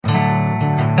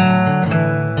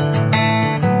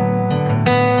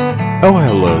Oh,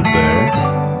 hello there.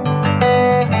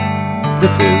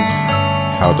 This is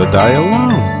How to Die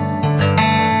Alone.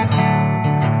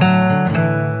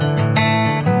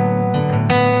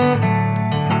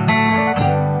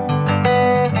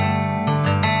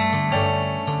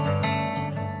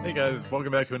 Hey guys,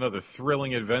 welcome back to another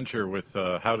thrilling adventure with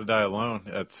How to Die Alone.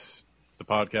 That's the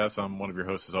podcast. I'm one of your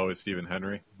hosts, as always, Stephen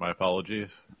Henry. My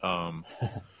apologies.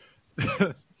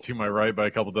 To my right by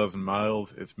a couple dozen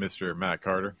miles, it's Mr. Matt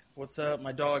Carter. What's up?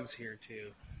 My dog's here,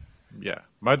 too. Yeah,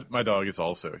 my dog is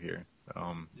also here.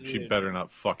 She better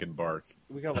not fucking bark.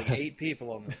 We got like 8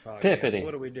 people on this podcast. Pippity.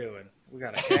 What are we doing? We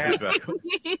got a cat. Exactly.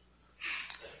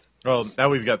 Well, now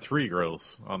we've got 3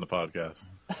 girls on the podcast.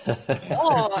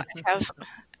 Oh,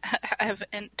 I have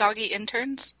doggy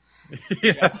interns.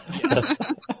 Yeah.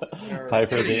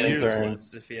 Piper the intern.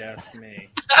 Useless, if you ask me.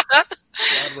 Glad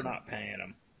we're not paying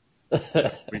them.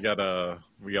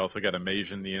 We also got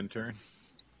Amazian the intern.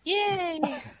 Yay!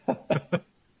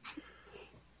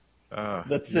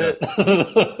 That's yeah. it.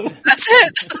 That's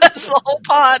it. That's the whole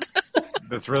pod.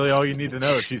 That's really all you need to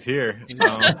know. She's here.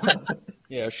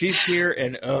 Yeah, she's here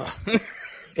and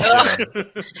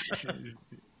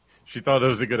She thought it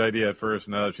was a good idea at first.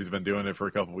 Now that she's been doing it for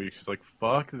a couple weeks, she's like,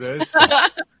 "Fuck this."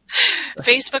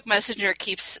 Facebook Messenger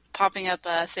keeps popping up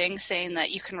a thing saying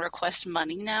that you can request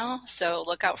money now, so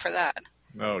look out for that.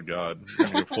 Oh God,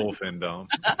 I'm gonna go full fin dom.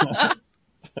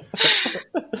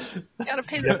 You gotta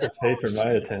pay the Pay for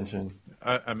my attention.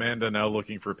 Amanda now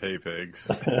looking for pay pigs.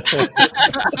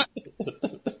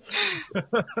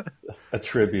 A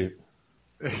tribute.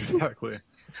 Exactly.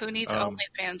 Who needs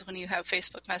OnlyFans when you have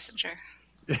Facebook Messenger?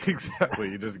 Exactly.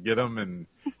 You just get them and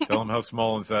tell them how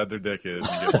small and sad their dick is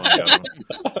and get money out of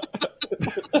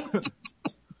them.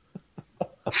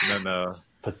 And then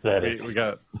Pathetic. we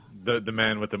got the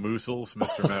man with the moosels,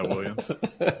 Mr. Matt Williams.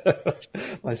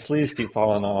 My sleeves keep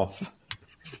falling off.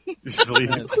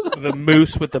 Sleeves, the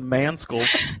moose with the manscles.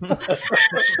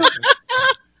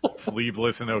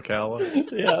 sleeveless in Ocala.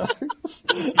 Yeah.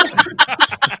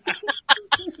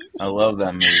 I love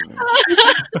that movie.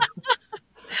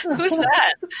 Who's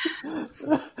that?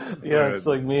 Yeah, it's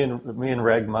like me and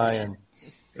Reg Mayan.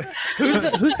 Who's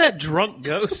that drunk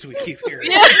ghost we keep hearing?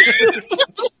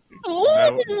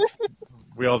 Now,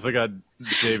 we also got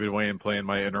David Wayne playing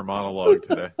my inner monologue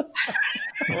today.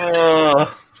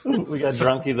 We got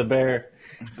Drunky the Bear.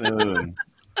 Dude.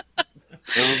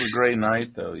 It was a great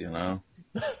night, though, you know?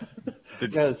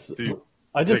 Did Yes. you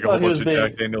I just take a whole thought he was bunch of being...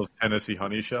 Jack Daniel's Tennessee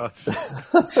honey shots?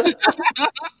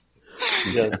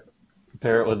 Yeah.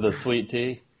 Pair it with the sweet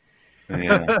tea.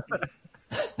 Yeah.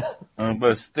 But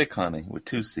it's thick honey with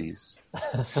 2 C's.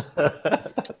 So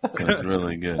it's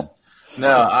really good.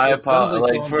 No, I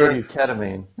apologize. Like for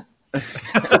ketamine.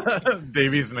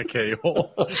 Babies in a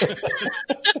K-hole.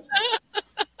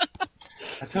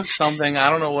 I took something, I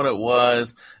don't know what it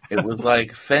was. It was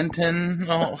like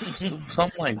fentanyl,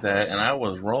 something like that, and I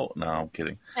was rolled. No, I'm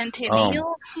kidding.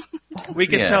 Fentanyl? We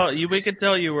could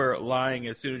tell you were lying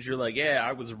as soon as you're like, "Yeah,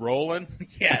 I was rolling."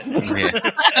 Yeah, that's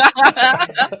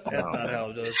not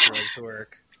how those drugs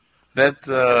work. That's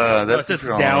Unless if it's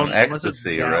you're down, on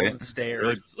ecstasy, right? Downstairs.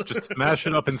 Really, just smash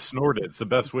it up and snort it. It's the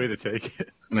best way to take it.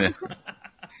 Yeah.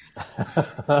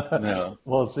 No.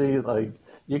 Well, see, like,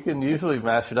 you can usually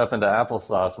mash it up into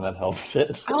applesauce, and that helps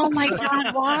it. Oh my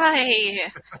God,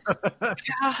 why?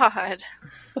 God.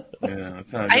 Yeah,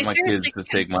 it's how I get my kids to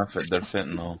take their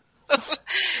fentanyl. Or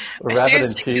wrap it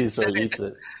in cheese so it eats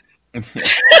it.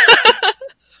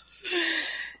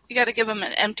 You got to give them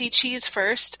an empty cheese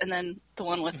first, and then the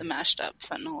one with the mashed up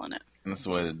fentanyl in it. That's the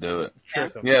way to do it. Yeah.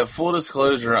 Yeah, full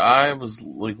disclosure, I was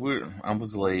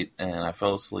late and I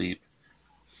fell asleep.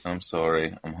 I'm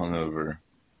sorry, I'm hungover.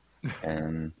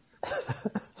 And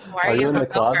Why Are you in the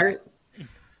hungover? closet?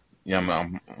 yeah,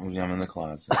 I'm in the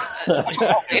closet.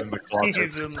 In the closet.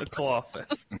 He's in the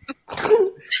cloffice.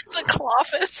 The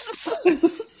Cloffice.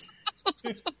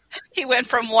 He went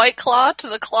from White Claw to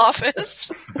the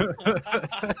Cloffice.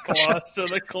 Claws to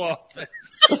the cloffice.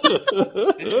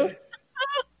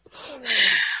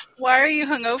 Why are you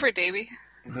hungover, Davey?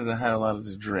 Because I had a lot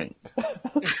to drink You're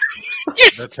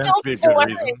That still tends to be a good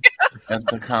sweating. reason. at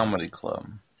the comedy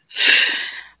club.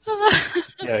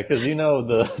 Yeah, because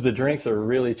the drinks are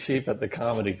really cheap at the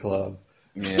comedy club.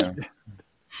 Yeah.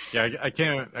 Yeah, I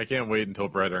can't wait until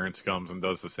Brett Ernst comes and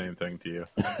does the same thing to you.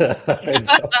 I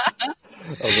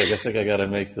was like, I think I got to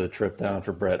make the trip down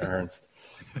for Brett Ernst.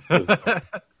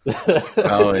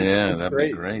 Oh yeah, that'd be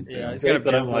great. Yeah, he's Great, got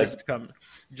but Joe I'm like- List come.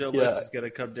 Joe Yeah. List is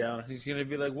gonna come down. He's gonna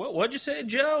be like, "What'd you say,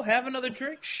 Joe? Have another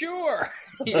drink? Sure."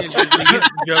 And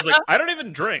Joe's like, "I don't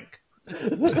even drink.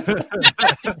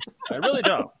 I really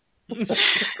don't."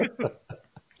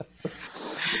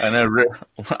 I know.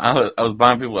 I was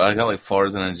buying people. I got like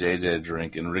Farzan and JJ a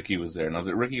drink, and Ricky was there, and I was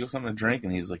like, "Ricky, you want something to drink?"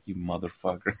 And he's like, "You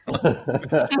motherfucker!"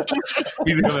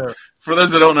 For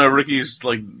those that don't know, Ricky's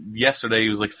like yesterday. He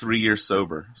was like 3 years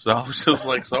sober, so I was just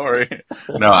like, "Sorry."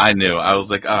 No, I knew. I was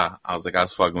like, I was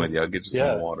fucking with you. I'll get you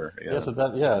some water. Yeah.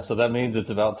 So that means it's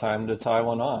about time to tie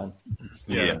one on.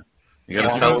 Yeah. You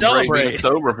got to celebrate being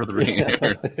sober for 3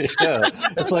 years. Yeah,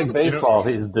 it's like baseball.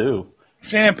 He's due.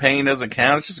 Champagne doesn't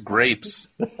count. It's just grapes.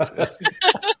 Oh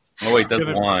wait, that's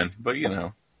wine. But you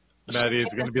know, Maddie,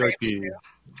 it's going to be like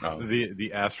the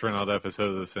astronaut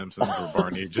episode of The Simpsons where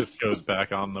Barney just goes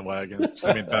back on the wagon.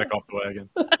 I mean, back off the wagon.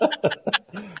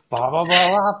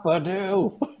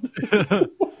 Ba-ba-ba-ba-ba-doo.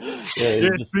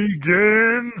 It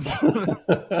begins.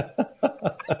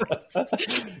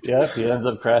 Yep, he ends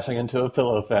up crashing into a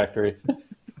pillow factory.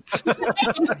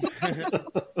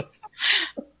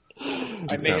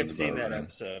 I may have seen that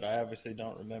episode. I obviously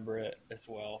don't remember it as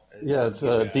well. It's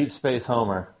Deep Space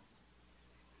Homer.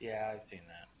 Yeah, I've seen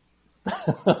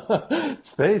that.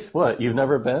 Space? What? You've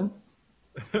never been?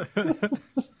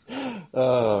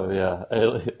 Oh, yeah.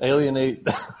 Alienate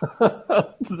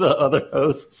the other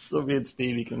hosts so me and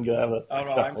Stevie can have a Oh,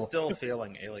 no, I'm still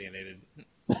feeling alienated.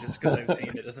 Just because I've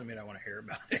seen it doesn't mean I want to hear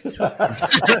about it.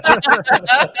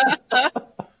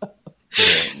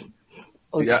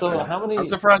 Yeah, so how many? I'm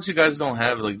surprised you guys don't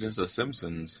have like just a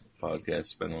Simpsons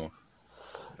podcast spinoff.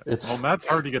 Well, Matt's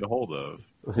hard to get a hold of.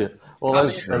 Yeah. Well,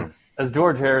 as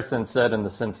George Harrison said in The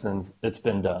Simpsons, it's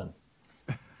been done.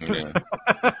 Yeah,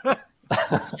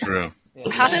 it's true.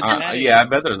 How did this? I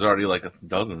bet there's already like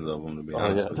dozens of them to be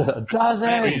honest. With you. Dozens.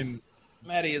 I mean,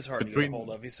 Matty is hard to get a hold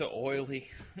of. He's so oily.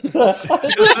 Never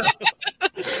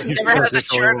has a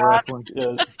shirt on.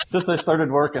 Yeah. Since I started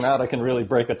working out, I can really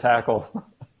break a tackle.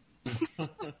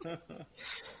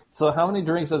 So how many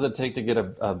drinks does it take to get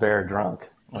a bear drunk?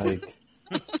 Like,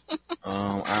 I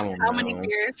don't know. How many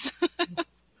beers?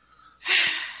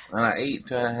 And I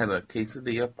had a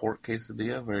quesadilla, pork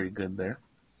quesadilla, very good there.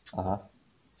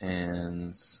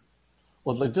 And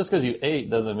well, like just because you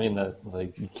ate doesn't mean that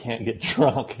like you can't get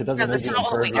drunk. It doesn't make you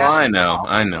impervious. I know.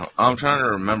 I'm trying to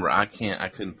remember. I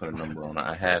couldn't put a number on it.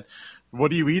 I had.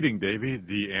 What are you eating, Davey?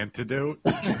 The antidote?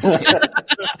 It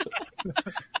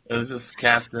was just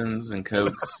Captains and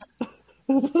Cokes.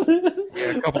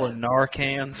 Yeah, a couple of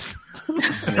Narcans.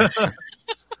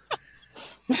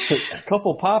 A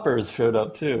couple poppers showed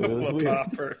up too. It was weird.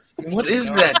 Poppers. What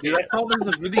is that, dude? I saw there's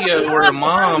a video where a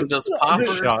mom does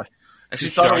poppers, and she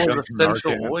thought it was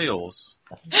essential oils.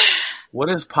 What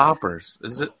is poppers?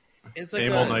 Is it? It's like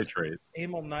amyl nitrate.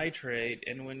 Amyl nitrate,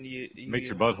 and when you makes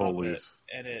your butthole loose,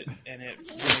 and it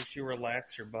makes you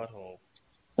relax your butthole.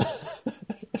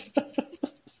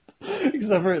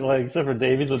 Except for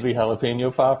Davies would be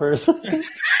jalapeno poppers. I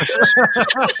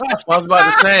was about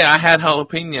to say I had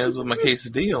jalapenos with my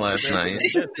quesadilla last night.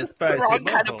 Wrong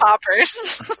kind of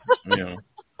poppers. Yeah.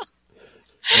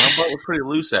 My butt was pretty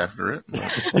loose after it.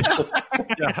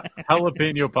 Yeah,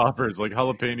 jalapeno poppers, like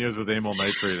jalapenos with amyl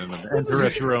nitrate in them. Enter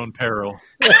at your own peril.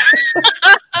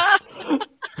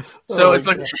 So it's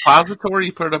like a suppository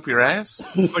you put it up your ass?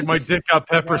 It's like my dick got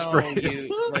pepper spray.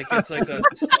 It's like a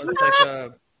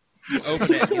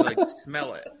open it, you like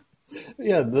smell it.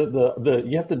 Yeah, the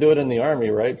you have to do it in the Army,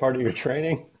 right? Part of your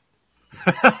training.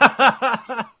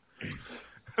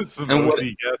 Some OC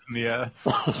gas in the ass.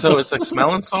 So it's like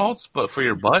smelling salts, but for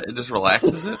your butt, it just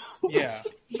relaxes it? Yeah.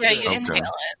 Yeah, you inhale it.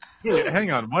 Wait, hang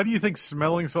on. Why do you think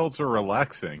smelling salts are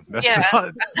relaxing? That's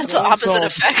that's the opposite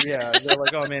effect. Yeah, they're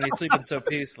like, oh man, he's sleeping so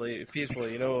peacefully.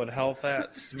 You know what would help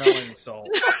that? Smelling salt.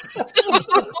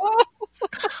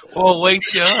 Well, it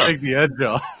wakes you up. Take the edge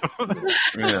off.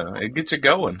 Yeah, it gets you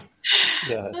going.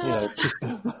 Yeah.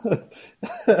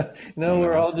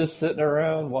 We're all just sitting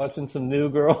around watching some New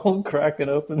Girl, cracking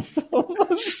open some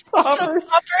poppers.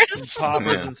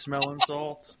 And smelling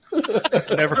salts.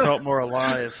 Never felt more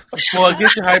alive. Well, it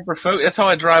gets you hyper-focused. That's how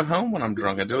I drive home when I'm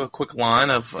drunk. I do a quick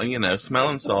line of,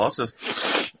 smelling salts,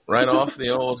 just right off the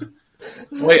old...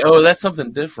 Wait, that's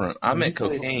something different. I meant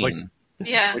cocaine.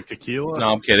 Like tequila?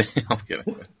 No, I'm kidding.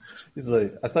 He's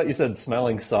like, I thought you said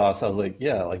smelling sauce. I was like,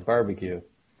 yeah, like barbecue.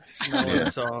 Smelling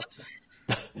sauce.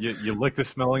 You lick the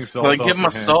smelling sauce. Like, get my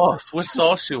sauce. Which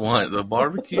sauce you want? The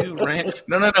barbecue ranch?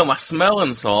 No. My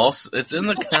smelling sauce. It's in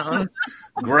the counter.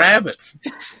 Grab it.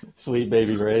 Sweet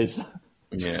Baby Ray's.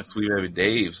 Yeah, Sweet Baby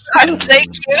Dave's.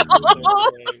 Thank you.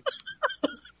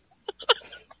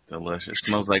 Delicious.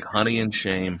 Smells like honey and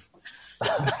shame. You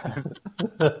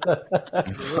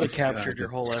really captured your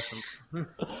whole essence.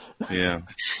 Yeah.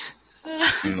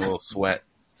 And a little sweat.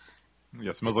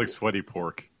 Yeah, it smells like sweaty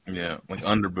pork. Yeah, like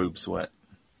underboob sweat.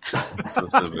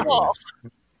 Specifically. Well,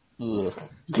 Ugh,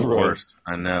 It's the worst.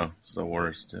 I know. It's the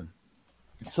worst, dude.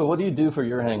 So what do you do for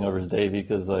your hangovers, Davey?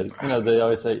 Because they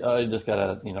always say, "Oh, you just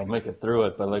gotta, make it through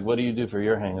it." But what do you do for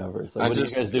your hangovers? What do you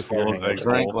guys do for your hangovers? I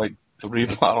drank like 3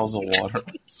 bottles of water.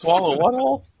 Swallow what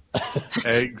all?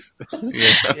 Eggs.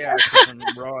 Yeah, some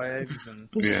raw eggs and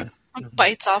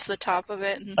bites off the top of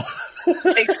it and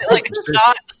takes it like a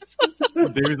shot.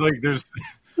 David's like, there's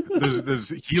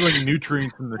healing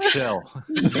nutrients in the shell.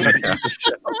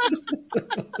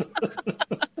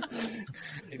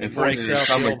 it breaks out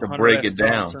the old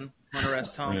Hunter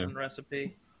S. Thompson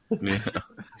recipe. Yeah.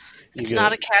 It's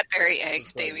not a Cadbury egg,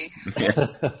 Davey.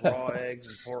 Raw eggs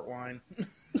and port wine.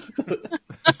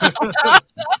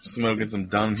 Smoking some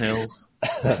Dunhills.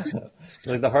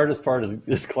 The hardest part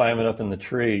is climbing up in the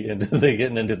tree and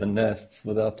getting into the nests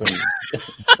without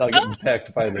getting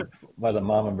pecked by the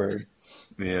mama bird.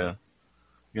 Yeah,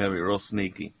 you gotta be real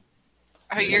sneaky.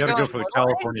 You gotta go for the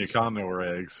California condor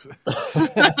eggs.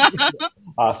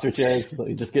 Ostrich eggs,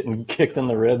 you're just getting kicked in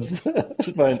the ribs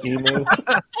by an emu.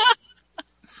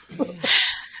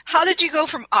 How did you go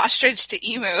from ostrich to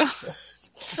emu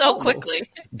so quickly?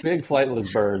 Big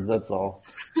flightless birds, that's all.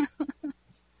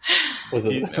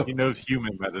 He knows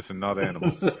human medicine, not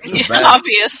animals.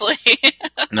 Obviously.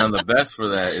 Now the best for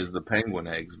that is the penguin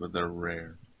eggs, but they're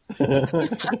rare. I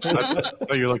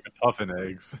thought you were like the puffin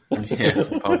eggs. Yeah,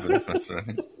 puffins, that's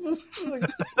right.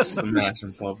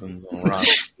 Smashing puffins on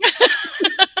rocks.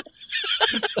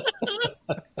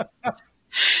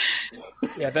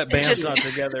 Yeah, that band's not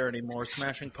together anymore.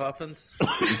 Smashing Puffins.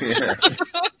 Yeah.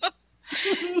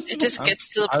 It just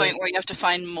gets to the point where you have to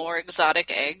find more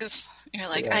exotic eggs. You're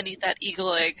like, I need that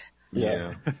eagle egg.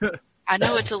 Yeah. I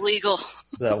know it's illegal.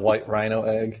 That white rhino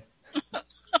egg.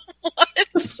 What?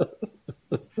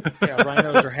 Yeah,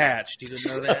 rhinos are hatched. You didn't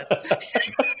know that?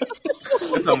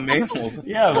 It's a mammal.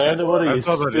 Yeah, man. What are you,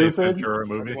 saw that Ace stupid? Ventura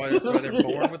movie. That's why they're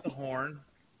born with the horn.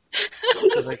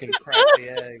 So they can crack the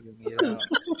egg and get out.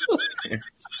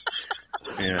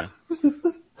 Yeah.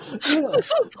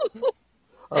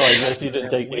 Oh, I guess you didn't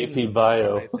take AP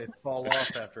Bio. They fall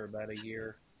off after about a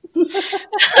year. And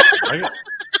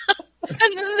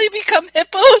then they become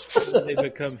hippos. They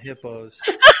become hippos.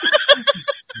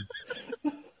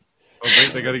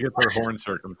 They got to get their horn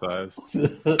circumcised.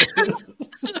 When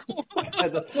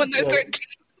they're 13.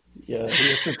 Yeah, you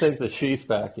have to take the sheath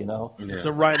back, Yeah. It's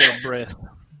a rhino breath.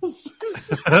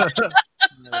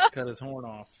 Cut his horn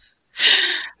off.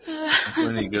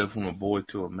 When you go from a boy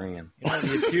to a man. You know, when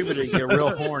you hit puberty, you get real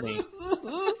horny.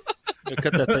 You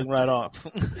cut that thing right off.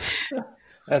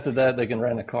 After that, they can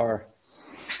rent a car.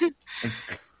 They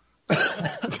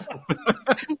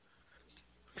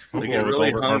get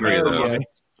really hungry, though. Yeah.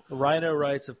 Rhino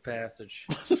rites of passage.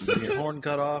 Your horn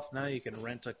cut off, now you can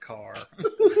rent a car.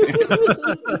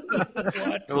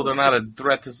 What? Well, they're not a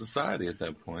threat to society at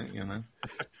that point, you know.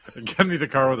 I need a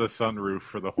car with a sunroof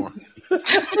for the horn.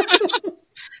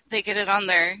 They get it on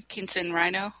their Kinsen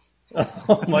Rhino.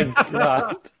 Oh my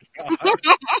god. I'm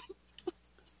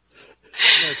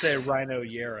going to say Rhino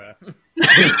Yera.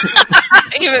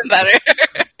 Even better.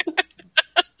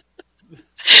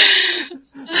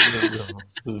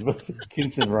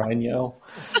 Kinsen Rhino.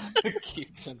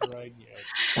 Kinsen Rhino.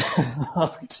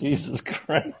 Oh, Jesus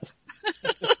Christ.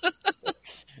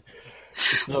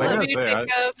 Let me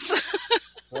pickups.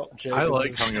 Well, I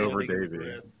like hungover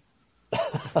Davey.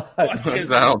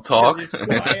 Because I don't talk.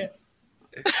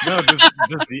 No, just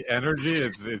the energy.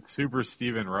 It's super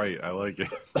Stephen Wright. I like it.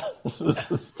 His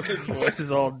voice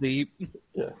is all deep.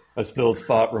 Yeah. I spilled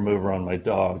spot remover on my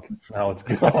dog. Now it's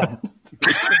gone.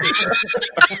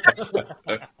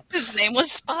 His name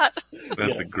was Spot.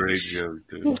 That's a great joke,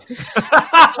 dude. Oh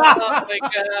my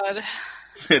god.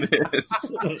 It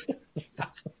is.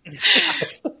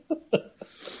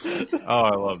 Oh,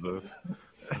 I love this.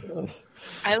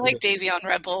 I like Davey on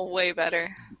Red Bull way better.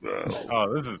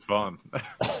 Oh, this is fun.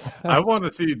 I want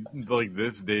to see like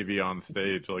this Davey on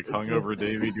stage, like hungover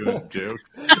Davey doing jokes.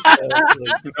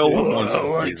 No one wants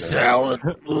to see that. Salad.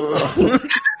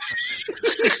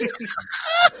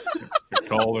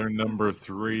 Caller number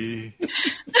 3.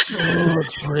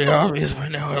 It's pretty obvious by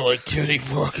now I like titty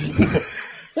fucking.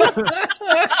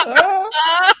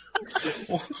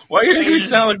 Why do you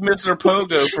sound like Mr.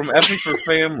 Pogo from Effie for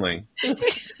Family?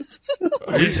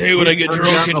 I just hate when I get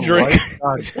drunk and drink.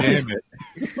 God damn it.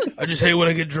 I just hate when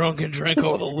I get drunk and drink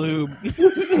all the lube.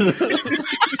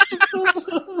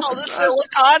 All the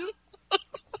silicone.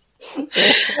 No,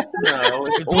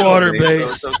 it's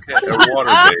water-based. so it's okay. Or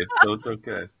water-based, so it's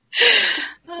okay.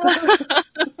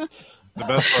 The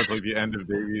best part's like the end of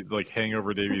Davey, like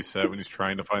Hangover Davey's set when he's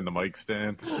trying to find the mic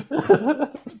stand. Where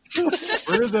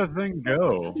did that thing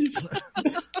go?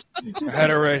 I had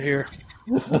it right here.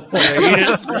 Did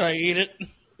I eat it?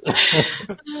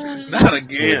 Not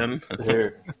again.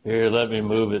 Here, let me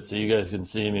move it so you guys can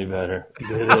see me better.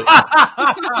 Get it?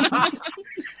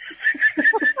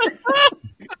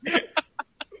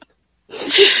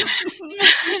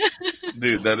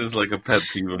 Dude, that is like a pet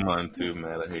peeve of mine too,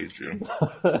 Matt. I hate you.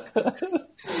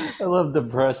 I love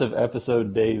depressive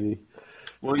episode Davey.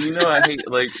 Well, you know, I hate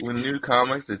like when new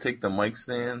comics they take the mic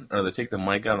stand or they take the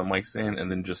mic out of the mic stand and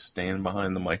then just stand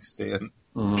behind the mic stand.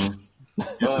 Mm-hmm.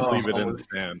 Leave it in the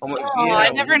stand. I'm like, I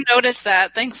never noticed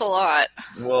that. Thanks a lot.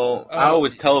 Well, I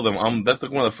always tell them that's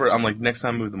like one of the first. I'm like, next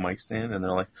time move the mic stand, and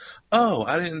they're like, "Oh,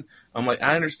 I didn't." I'm like,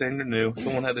 I understand you're new.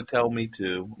 Someone had to tell me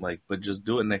to, like, but just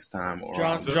do it next time, or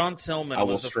John Silman. I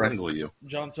will strangle you.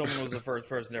 John Silman was the first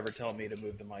person to ever tell me to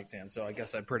move the mic stand, so I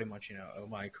guess I pretty much owe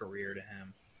my career to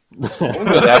him. I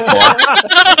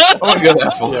wouldn't go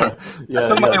that far. Yeah,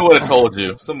 somebody would have told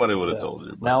you. Somebody would have told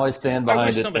you. Now I stand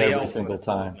behind it every else single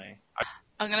time.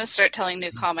 I'm going to start telling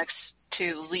new comics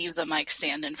to leave the mic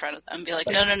stand in front of them. Be like,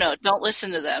 no, don't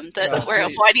listen to them.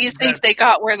 Why do you think they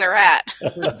got where they're at?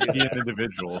 Be an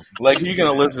individual. Like, who are you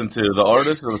going to listen to, the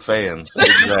artists or the fans?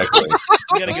 Exactly.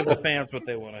 You got to give the fans what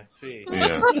they want to see.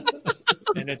 Yeah.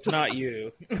 And it's not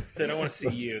you. They don't want to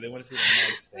see you. They want to see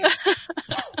the mic stand.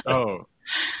 Oh,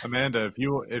 Amanda, if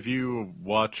you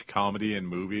watch comedy in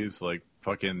movies, like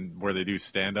fucking where they do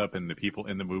stand-up and the people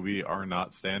in the movie are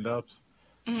not stand-ups,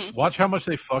 watch how much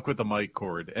they fuck with the mic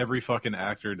cord. Every fucking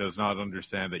actor does not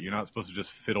understand that you're not supposed to just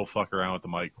fiddle fuck around with the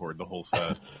mic cord the whole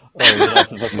set. You're not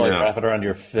supposed to wrap it around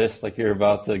your fist like you're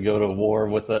about to go to war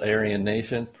with the Aryan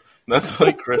nation. That's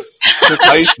like Chris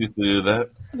Tice used to do that.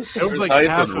 It was like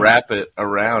Tice would wrap it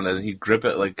around and he'd grip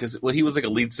it like because he was like a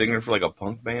lead singer for like a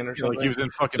punk band or something. Like he was in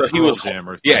fucking so Pearl Jam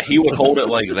or something. Yeah, he would hold it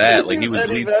like that, like he was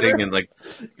lead singing like.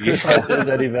 Is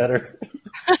any better?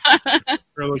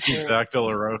 Or like he's Zach De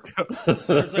La Roca.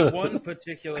 There's like one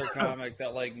particular comic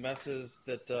that like messes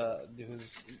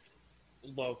who's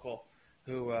local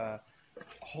who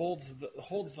holds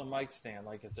the mic stand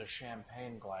like it's a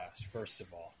champagne glass. First of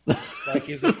all, like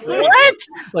he's afraid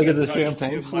like it's a touch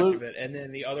champagne too flute. much of it, and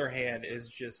then the other hand is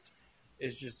just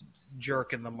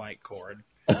jerking the mic cord.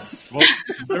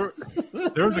 Well,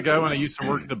 there was a guy when I used to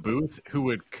work the booth who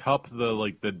would cup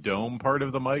the dome part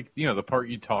of the mic, the part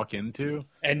you talk into,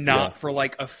 and not for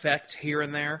like effect here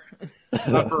and there.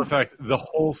 Not for effect, the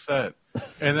whole set.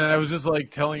 And then I was just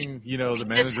like telling the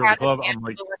manager of the club, I'm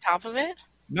like, over top of it.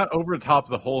 Not over the top of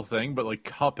the whole thing, but like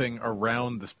cupping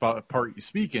around the part you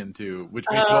speak into, which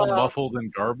makes it all muffled and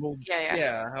garbled.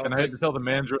 Yeah. And I had to tell the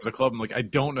manager of the club, I'm like, I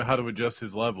don't know how to adjust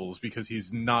his levels because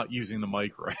he's not using the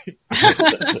mic right.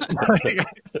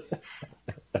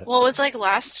 Well, it was like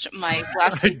last I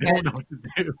weekend. don't know what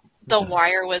to do. The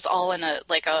wire was all in a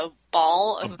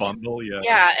ball. A bundle, yeah.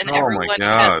 Yeah, and everyone kept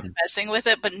God. messing with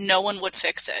it, but no one would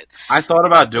fix it. I thought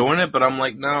about doing it, but I'm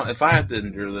like, no, if I have to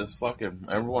endure this, fucking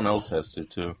everyone else has to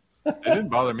too. It didn't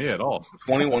bother me at all.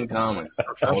 21 comics.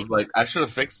 I was like, I should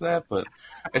have fixed that, but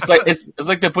it's like it's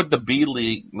like they put the B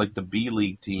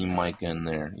League team mic in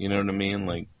there. You know what I mean?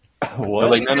 Like, what?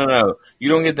 Like no, you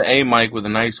don't get the A mic with a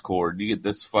nice cord. You get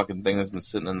this fucking thing that's been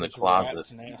sitting in the closet.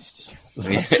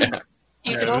 Yeah.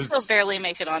 You could also barely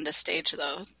make it onto stage,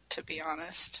 though. To be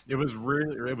honest, it was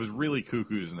really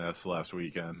cuckoo's nest last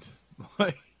weekend.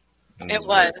 It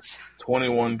was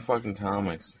 21 fucking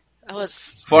comics. That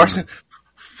was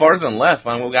Farzan left.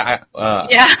 I mean, we got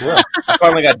I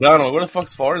finally got done. I'm like, where the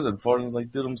fuck's Farzan? Farzan's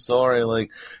like, dude, I'm sorry. Like,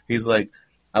 he's like,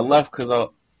 I left because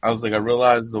I was like, I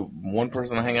realized the one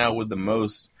person I hang out with the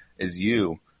most is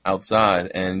you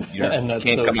outside, and you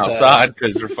can't come outside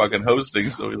because you're fucking hosting.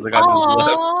 So he's like, I just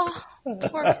left.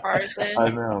 Poor Farzan. I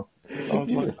know. I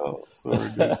was like, oh, sorry,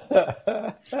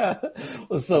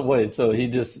 dude. So he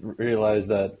just realized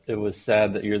that it was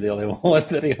sad that you're the only one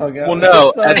that he hung out with?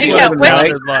 Well, no, at the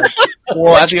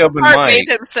open mic, made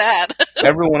him sad.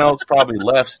 Everyone else probably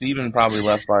left. Steven probably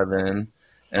left by then.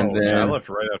 And then I left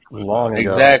right after long ago.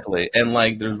 Exactly. And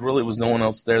like there really was no one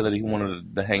else there that he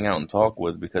wanted to hang out and talk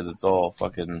with because it's all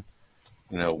fucking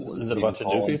is it a bunch of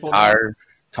new people?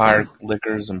 Tire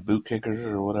lickers and boot kickers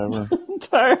or whatever.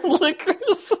 Tire lickers.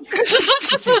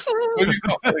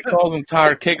 He calls them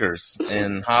tire kickers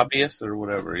and hobbyists or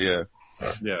whatever. Yeah.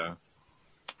 Yeah.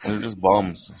 They're just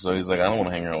bums. So he's like, I don't want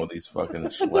to hang out with these fucking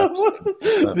schleps.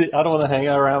 I don't want to hang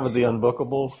out around with the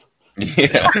unbookables.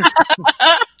 Yeah.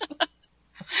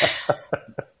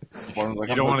 Spartan's like,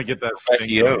 You don't want to get that stink on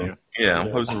you. Yeah,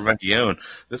 I'm hosting for Vecchione.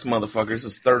 This motherfucker is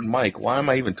his third mic. Why am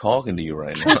I even talking to you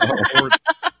right now?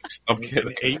 I'm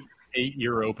kidding.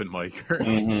 8-year open micer.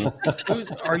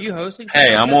 Mm-hmm. Are you hosting?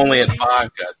 Hey, I'm only at 5.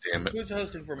 God damn it. Who's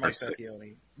hosting for Mike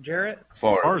Vecchione? Jarrett?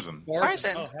 Farzan.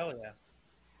 Farzan. Oh hell yeah.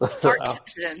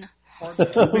 Fartzin.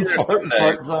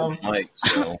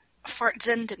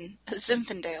 Fartzin and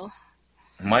Zinfandel.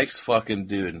 Mike's fucking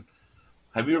dude.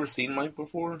 Have you ever seen Mike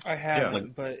before? I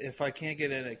haven't, but if I can't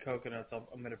get in at Coconuts, I'm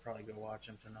going to probably go watch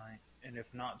him tonight. And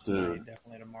if not tonight,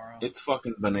 definitely tomorrow. It's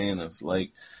fucking bananas.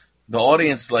 Like, the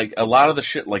audience, like, a lot of the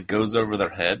shit, like, goes over their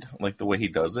head, like, the way he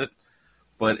does it.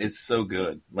 But it's so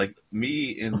good. Like,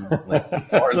 me and, like,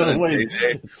 Farzan and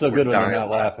JJ, it's so good when they're not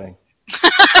laughing.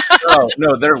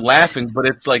 No, they're laughing, but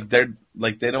it's like they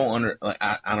don't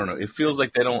I don't know. It feels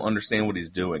like they don't understand what he's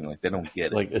doing. Like, they don't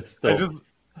get it. Like, it's still...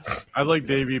 I like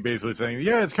Davey basically saying,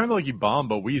 yeah, it's kind of like you bomb,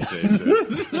 but we saved it. No,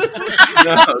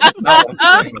 it's not what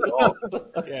I'm saying at all.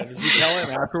 Yeah, did you tell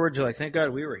him afterwards? You're like, thank God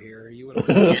we were here. You would have.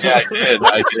 Yeah, I did.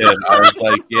 I was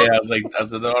like, I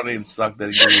said, the audience sucked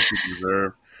that he did what he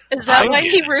deserved. Is that why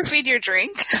he roofied your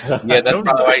drink? Yeah, that's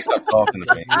probably why he stopped talking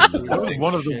to me. That was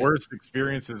one of the worst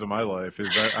experiences of my life.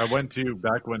 Is I went to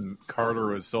back when Carter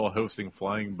was still hosting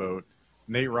Flying Boat.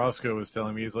 Nate Roscoe was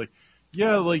telling me, he's like,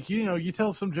 yeah, like, you know, you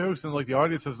tell some jokes and, like, the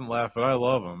audience doesn't laugh, but I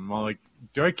love them. I'm like,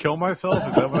 do I kill myself?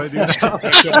 Is that what I do now? Do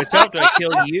I kill myself? Do I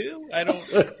kill you? I don't...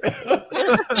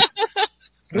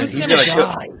 Who's He's gonna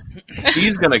die?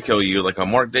 He's going to kill you, like a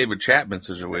Mark David Chapman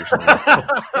situation.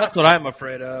 That's what I'm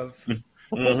afraid of.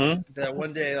 Mm-hmm. That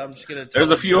one day I'm just going to...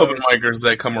 There's a few open micers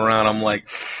that come around. I'm like,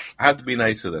 I have to be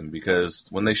nice to them because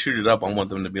when they shoot it up, I want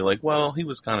them to be like, well, he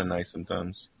was kind of nice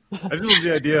sometimes. I just love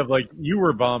the idea of, like, you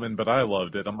were bombing, but I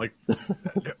loved it. I'm like,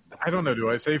 I don't know. Do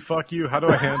I say fuck you? How do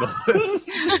I handle this?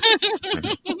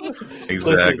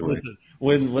 Exactly. Listen,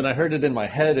 when I heard it in my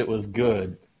head, it was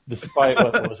good, despite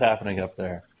what was happening up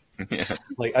there. Yeah.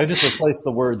 Like, I just replaced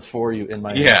the words for you in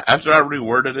my head. Yeah, after I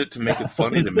reworded it to make it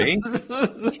funny to me,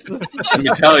 let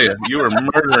me tell you, you were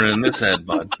murdering in this head,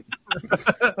 bud.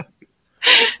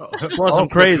 Plus, I'm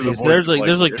crazy. So there's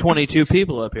like 22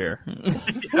 people up here.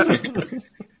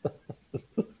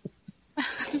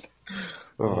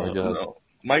 Oh my god! No.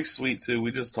 Mike's sweet too.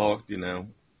 We just talked, you know,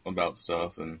 about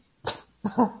stuff and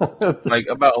about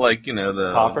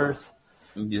the poppers.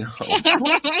 You know,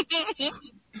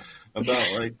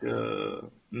 about like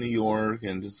New York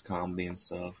and just comedy and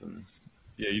stuff. And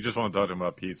yeah, you just want to talk to him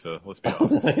about pizza. Let's be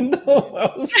honest. I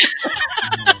know.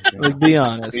 Like, be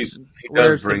honest. He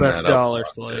Where's does bring the best that up dollar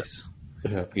slice?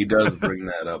 Yeah. He does bring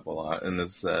that up a lot in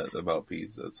this set about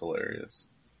pizza. It's hilarious.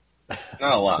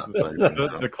 Not a lot, but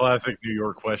the classic New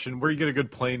York question: where you get a good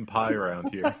plain pie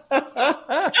around here?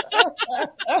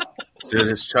 Dude,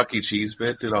 his Chuck E. Cheese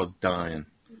bit, dude, I was dying.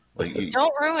 Like,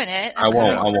 don't ruin it. I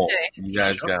won't. You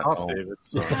guys got David.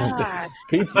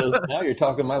 Pizza. Now you're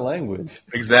talking my language.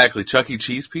 Exactly. Chuck E.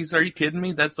 Cheese pizza? Are you kidding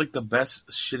me? That's like the best,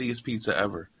 shittiest pizza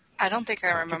ever. I don't think I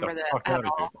remember that at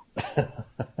all.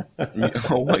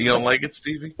 What, you don't like it,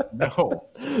 Stevie? No.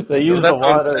 They use the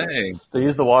water. They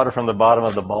use the water from the bottom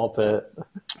of the ball pit.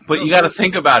 But you got to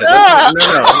think about it. No.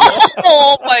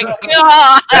 Oh my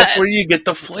god! That's where you get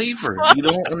the flavor. You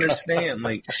don't understand.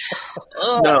 Like,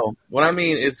 no. What I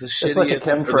mean is the shittiest, like a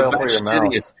chemtrail for your mouth.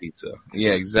 Shittiest pizza.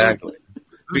 Yeah, exactly.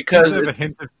 Because of a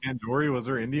hint of tandoori, was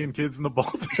there Indian kids in the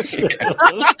ball pit?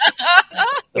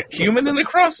 Yeah. Human in the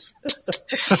crust?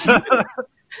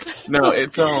 No,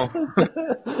 it's all.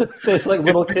 It's like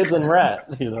little kids and rat,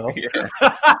 you know. Yeah.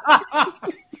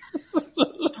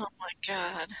 Oh my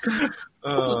god!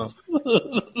 I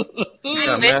wish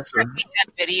I had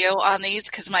video on these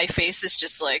because my face is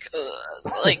just like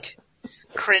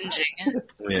cringing.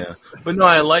 Yeah, but no,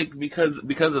 I like because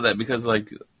of that, because like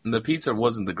the pizza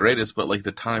wasn't the greatest, but like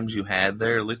the times you had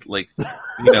there, at least like,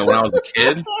 you know, when I was a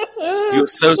kid, you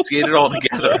associate it all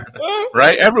together,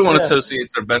 right? Everyone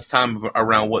associates their best time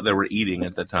around what they were eating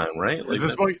at the time, right? Like,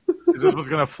 is this what's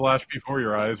gonna flash before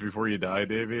your eyes before you die,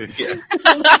 Davey? Yes.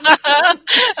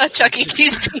 A Chuck E.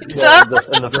 Cheese pizza. Yeah,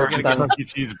 and the first time Chuck E.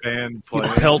 Cheese band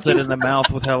playing. Pelted in the mouth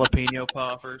with jalapeno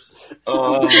poppers.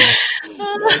 Right.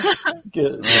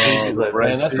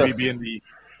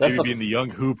 Maybe being the young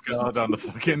hoop god on the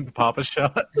fucking Papa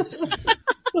Shot.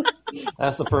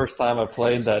 That's the first time I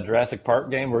played that Jurassic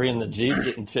Park game where you're in the Jeep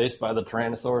getting chased by the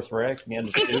Tyrannosaurus Rex and you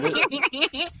had to shoot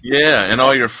it. Yeah, and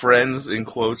all your friends, in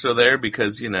quotes, are there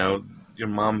because, you know, your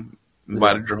mom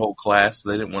invited your whole class.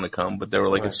 They didn't want to come, but they were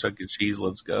like, "It's Chuck E. Cheese,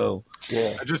 let's go."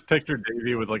 Yeah. I just pictured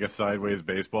Davey with like a sideways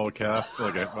baseball cap,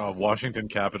 like a Washington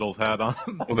Capitals hat on.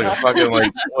 With like a fucking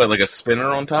like a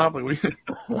spinner on top. Like, No,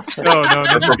 you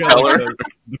got like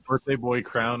the birthday boy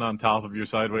crown on top of your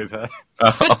sideways hat.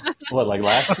 What, like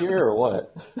last year or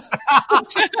what?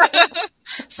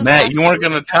 Matt, you weren't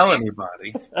going to tell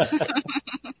anybody.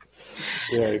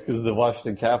 Yeah, because the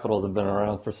Washington Capitals have been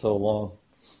around for so long.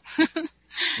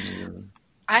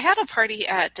 I had a party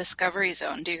at Discovery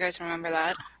Zone. Do you guys remember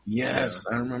that? Yes,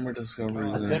 I remember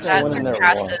Discovery Zone. That's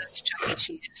Cas's Chuck E.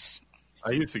 Cheese.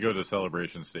 I used to go to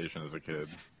Celebration Station as a kid.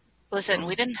 Listen,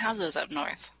 we didn't have those up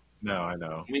north. No, I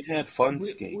know. We had fun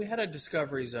skate. We had a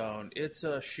Discovery Zone. It's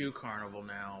a shoe carnival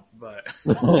now, but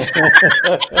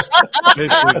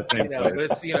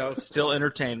it's still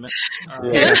entertainment.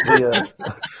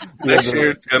 Next year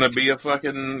it's gonna be a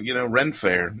fucking Ren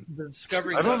Fair. The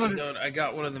Discovery Zone. I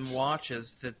got one of them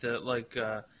watches that's like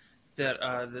dun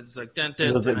dun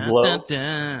dun dun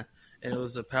dun. And it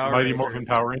was a Power Mighty Rangers. Morphin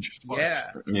Power Rangers watch.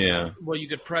 Yeah. Well, you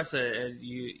could press it and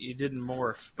you didn't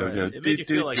morph, but it made you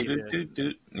feel like you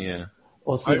did. Yeah.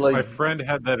 Well, see, my friend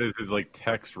had that as his like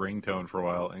text ringtone for a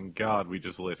while, and God, we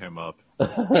just lit him up.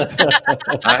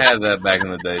 I had that back in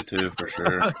the day too, for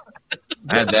sure.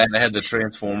 I had that. I had the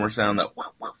Transformer sound. That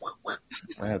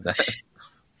I had that.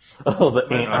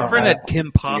 My friend had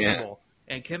Kim Possible.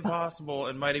 And Kim Possible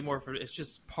and Mighty Morphin, it's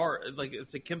just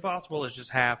Kim Possible is just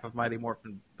half of Mighty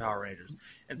Morphin Power Rangers.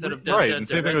 Instead of same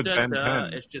thing with Ben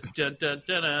 10. It's just dun dun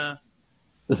dun dun.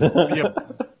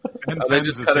 They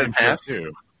just cut it in half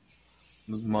too.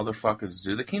 Those motherfuckers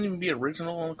do. They can't even be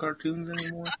original on cartoons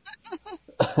anymore.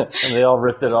 And they all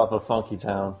ripped it off of Funky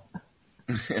Town.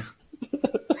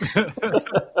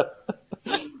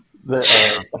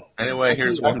 Anyway,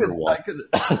 here's Wonderwall.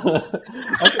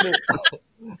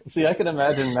 I can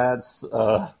imagine Matt's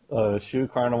shoe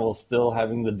carnival still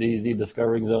having the DZ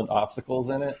Discovery Zone obstacles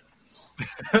in it.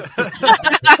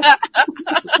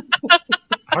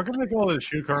 How come they call it a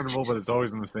shoe carnival, but it's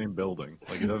always in the same building?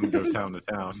 Like, it doesn't go town to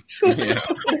town. Yeah.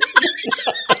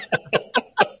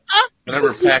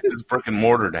 Never pack this brick and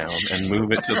mortar down and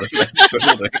move it to the next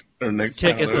building or next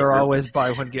tickets are always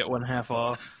buy one get one half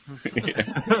off.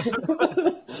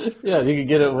 Yeah, you can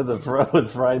get it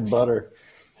with fried butter.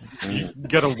 You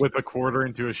gotta whip a quarter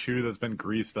into a shoe that's been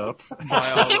greased up.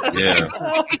 Buy all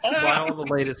the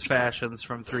latest fashions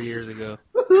from 3 years ago.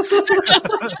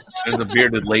 There's a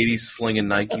bearded lady slinging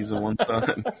Nikes at one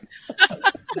time.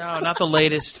 No, not the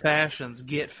latest fashions.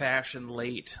 Get fashion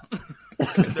late.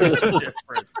 There's a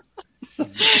difference.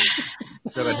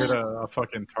 Gotta hit a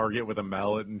fucking Target with a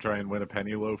mallet and try and win a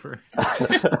penny loafer.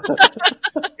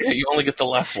 Yeah, you only get the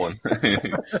left one. You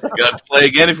gotta play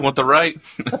again if you want the right.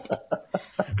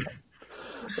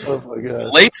 Oh my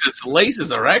god!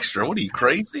 Laces are extra. What are you,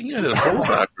 crazy? You had a full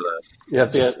sock for that. You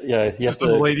have to, Just a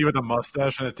lady with a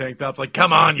mustache and a tank top's like,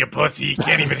 "Come on, you pussy! You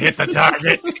can't even hit the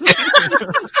target."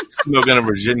 Smoking a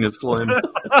Virginia Slim.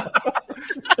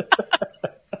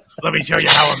 Let me show you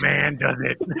how a man does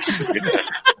it.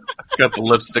 Got the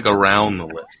lipstick around the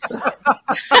lips.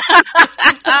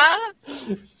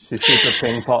 She shoots a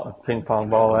ping pong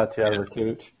ball at you out of her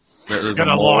cooch. There's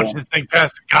gonna launch this thing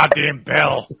past the goddamn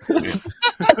bell.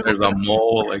 There's a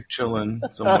mole like chilling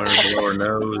somewhere below her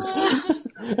nose.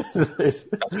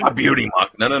 That's my beauty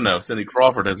mark. No. Cindy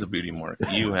Crawford has a beauty mark.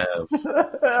 You have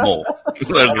mole.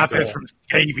 Got this from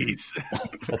scabies.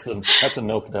 That's a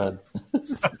milk dud.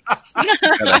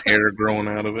 Got a hair growing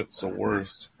out of it. It's the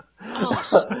worst.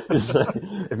 It's like,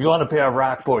 if you want to pay our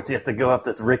Rockports, you have to go up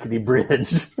this rickety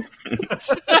bridge.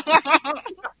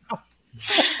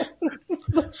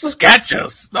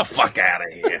 Sketches! The fuck out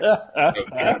of here. Oh,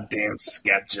 goddamn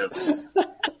Sketches.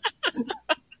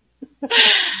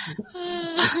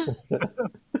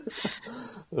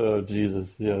 Oh,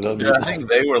 Jesus. Yeah, I think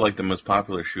they were like the most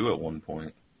popular shoe at one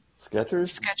point.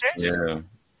 Skechers? Yeah.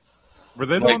 Were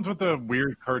they the ones with the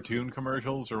weird cartoon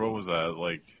commercials, or what was that?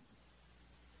 Like,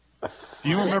 do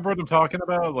you remember what I'm talking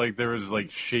about? Like, there was like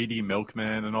Shady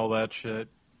Milkman and all that shit.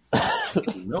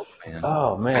 Milkman.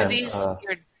 Oh man. Are these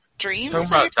your dreams? Talking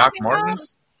about Doc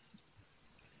Martens?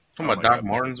 Talking about Doc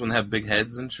Martens when they have big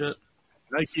heads and shit?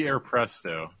 Nike Air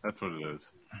Presto. That's what it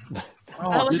is. That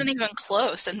wasn't even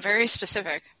close and very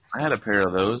specific. I had a pair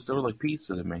of those. They were like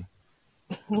pizza to me.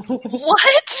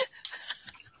 What?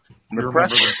 You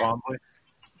remember them fondly?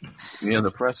 Yeah,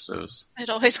 the Prestos. It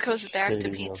always goes back to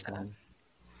pizza.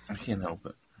 I can't help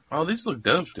it. Oh, these look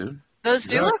dope, dude. Those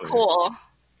do look cool.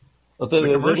 Well, they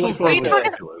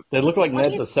look like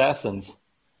Ned's Assassins.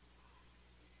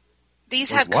 These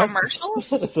had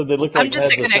commercials? So they look like I'm just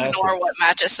Ned's going to ignore what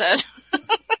Matt just said.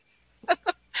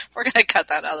 gonna cut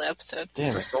that out of the episode.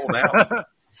 Damn They're it. sold out.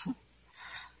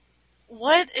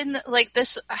 What in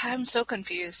this? I'm so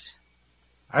confused.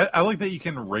 I like that you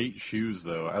can rate shoes,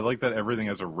 though. I like that everything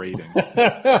has a rating.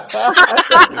 I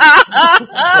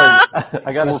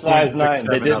got a size 9. They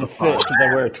 4.67 out didn't of fit 5. because I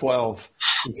wear a 12.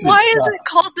 Why is it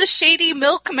called the Shady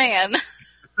Milkman?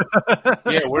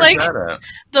 Yeah, where's Like- that at?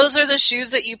 Those are the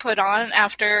shoes that you put on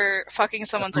after fucking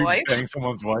someone's wife. Bang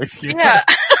someone's wife. Yeah.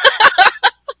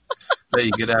 So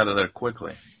you get out of there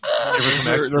quickly. Give her some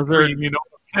extra Those are- cream, you know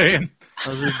what I'm saying?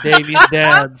 Those are Davey's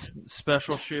dad's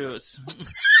special shoes.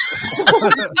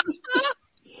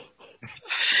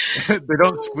 They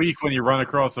don't squeak when you run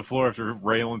across the floor after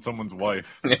railing someone's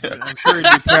wife. I'm sure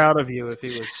he'd be proud of you if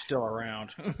he was still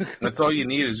around. That's all you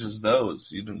need is just those.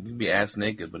 You can be ass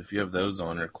naked, but if you have those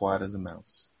on, you're quiet as a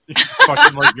mouse.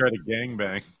 Fucking like you're at a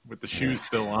gangbang with the shoes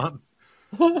still on.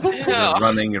 You're Yeah.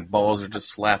 running, your balls are just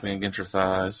slapping against your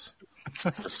thighs.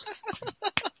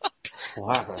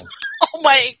 Wow. Oh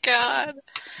my god.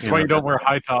 That's why you don't wear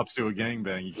high tops to a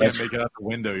gangbang. You can't make it out the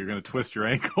window. You're going to twist your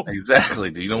ankle.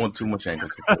 Exactly, dude. You don't want too much ankle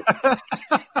support.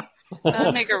 That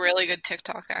would make a really good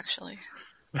TikTok, actually.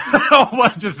 Oh,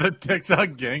 what? Just a TikTok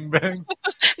gangbang?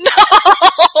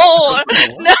 No,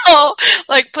 no.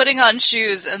 Like putting on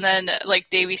shoes, and then like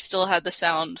Davey still had the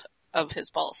sound of his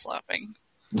ball slapping.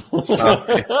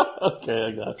 Okay,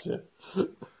 I got you.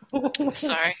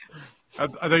 Sorry. I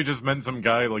thought you just meant some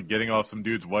guy like getting off some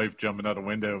dude's wife, jumping out a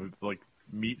window with like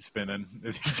meat spinning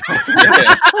as he jumps.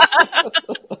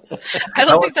 I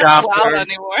don't think that's Helicopter. loud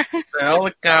anymore.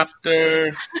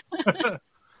 Helicopter.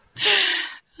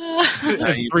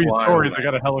 It's you 3 fly stories. away. I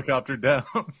got a helicopter down.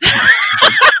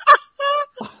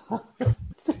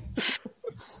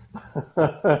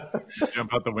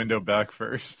 Jump out the window back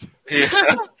first. Yeah.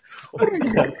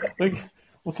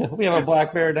 We have a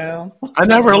black bear down. I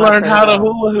never learned how to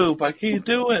hula hoop. I can't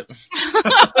do it.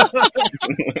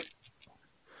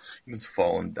 Just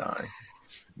fall and die.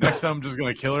 Next time, I'm just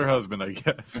gonna kill her husband, I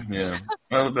guess. Yeah.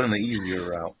 That would have been the easier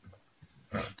route.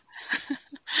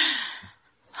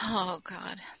 Oh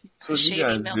god. So what did you Shady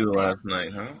guys do milkman. last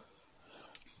night, huh?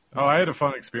 Oh, I had a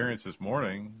fun experience this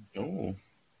morning. Oh.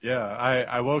 Yeah,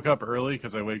 I woke up early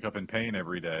because I wake up in pain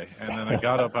every day, and then I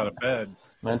got up out of bed.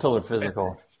 Mental or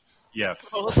physical? Yes,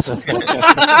 Both. I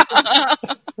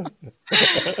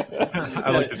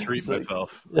like to treat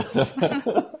myself.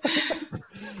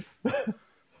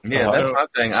 Yeah, that's So- my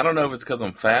thing. I don't know if it's because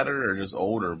I'm fatter or just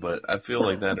older, but I feel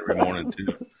like that every morning too.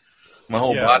 My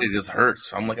whole Yeah. body just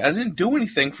hurts. I'm like, I didn't do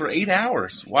anything for 8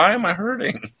 hours. Why am I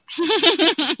hurting?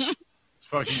 It's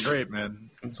fucking great, man.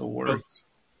 It's the worst.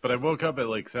 But I woke up at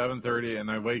like 7:30, and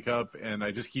I wake up and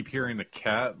I just keep hearing the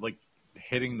cat like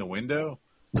hitting the window.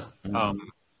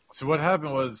 So what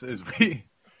happened was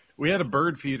we had a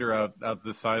bird feeder out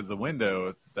the side of the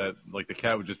window that like the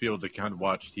cat would just be able to kind of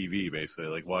watch TV, basically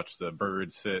like watch the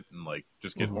birds sit and like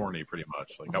just get horny, pretty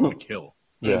much. Like I want to kill.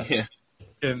 Yeah. Yeah.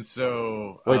 And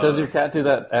so Wait, does your cat do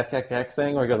that ek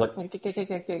thing where it goes like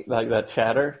that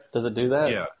chatter? Does it do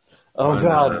that? yeah. Oh I know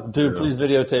god, that dude, too. please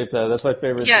videotape that. That's my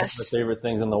favorite. Yes. One of my favorite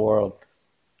things in the world.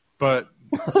 But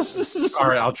all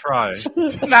right, I'll try.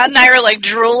 Matt and I are like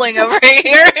drooling over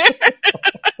here.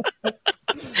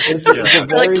 It's Yeah. a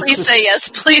We're like, very please say yes.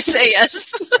 Please say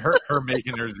yes. Her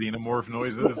making her xenomorph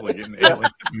noises like an alien.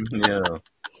 Yeah.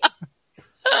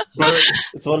 But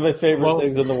It's one of my favorite Well-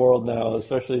 things in the world now,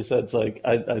 especially since like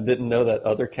I didn't know that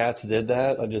other cats did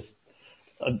that.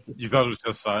 you thought it was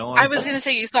just Cylon? I was gonna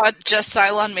say you thought just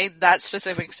Cylon made that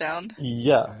specific sound.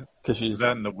 Yeah, because she's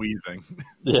that and the wheezing.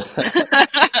 yeah.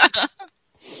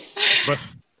 But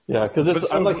Yeah, because But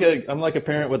so- I'm like a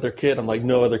parent with their kid. I'm like,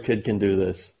 no other kid can do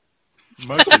this.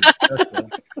 my kid's special.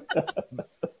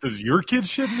 Does your kid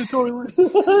shit in the toilet?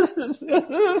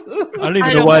 I don't even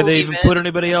I know don't why they believe even it. put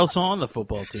anybody else on the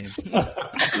football team. He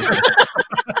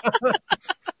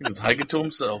just hike it to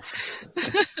himself.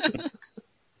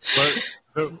 But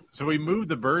so we moved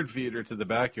the bird feeder to the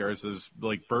backyard. So there's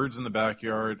like birds in the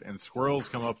backyard, and squirrels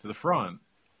come up to the front.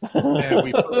 And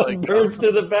we put like Birds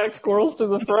to the back, squirrels to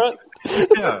the front.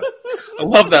 yeah. I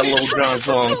love that Little John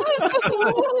song.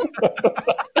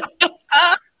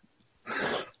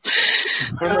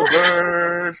 From the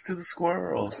birds to the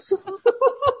squirrels.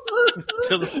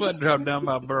 Till the sweat dropped down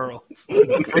my burrows. From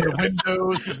the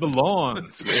windows to the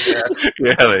lawns.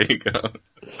 Yeah, there you go.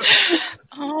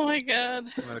 Oh my god.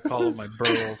 I'm gonna call them my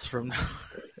burls from now.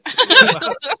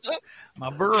 My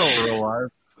burls. Real life.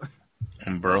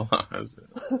 And Burl has it.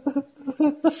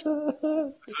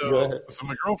 So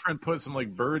my girlfriend put some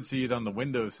like bird seed on the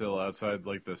windowsill outside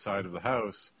like the side of the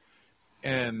house,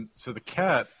 And so the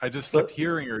cat, I just kept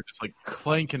hearing her just like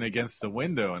clanking against the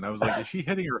window, and I was like, "Is she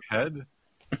hitting her head?"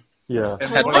 Yeah.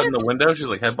 And Headbutting the window. She's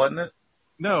like headbutting it.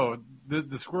 No,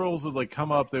 the squirrels would like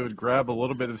come up. They would grab a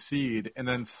little bit of seed and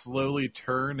then slowly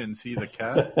turn and see the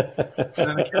cat, and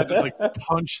then the cat just like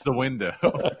punch the window.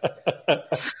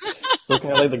 So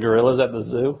kind of like the gorillas at the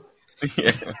zoo.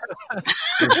 Yeah.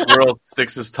 The squirrel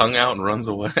sticks his tongue out and runs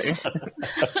away.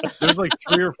 There's like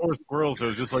 3 or 4 squirrels, so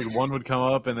it's just like one would come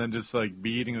up and then just like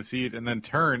be eating the seed and then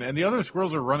turn, and the other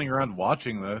squirrels are running around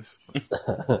watching this,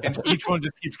 and each one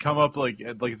just keeps come up like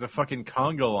it's a fucking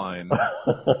conga line,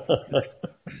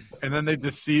 and then they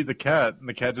just see the cat, and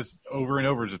the cat just over and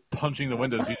over just punching the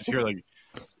windows. You just hear like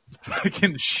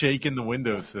fucking shaking the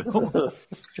windowsill.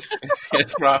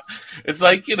 It's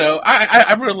like,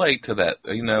 I relate to that,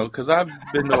 because I've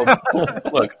been to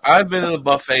I've been to the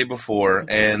buffet before,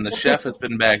 and the chef has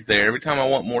been back there. Every time I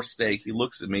want more steak, he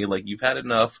looks at me like, "You've had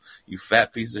enough, you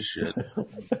fat piece of shit.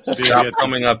 Stop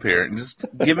coming up here," and just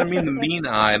giving me the mean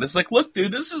eye. And it's like, "Look,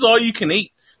 dude, this is all you can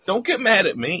eat. Don't get mad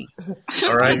at me."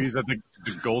 All right. He's at the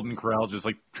Golden Corral just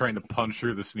like trying to punch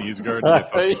through the sneeze guard.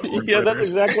 Yeah, that's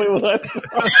exactly what I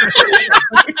thought.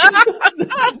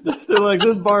 They're like,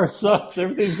 "This bar sucks.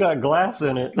 Everything's got glass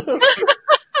in it."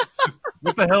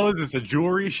 What the hell is this, a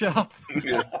jewelry shop?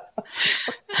 Yeah.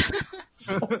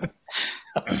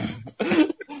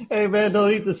 Hey man,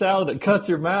 don't eat the salad. It cuts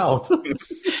your mouth.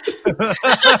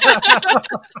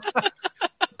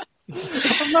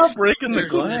 I'm not breaking the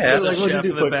glass. The chef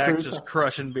in the back just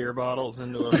crushing beer bottles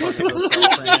into a fucking hotel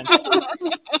pan.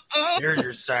 Here's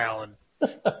your salad.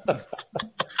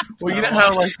 Well, you know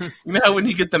how when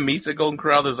you get the meats at Golden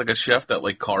Corral, there's like a chef that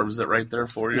like carves it right there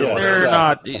for you. Yeah. They're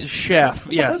not chef.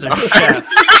 Yes, they're chef.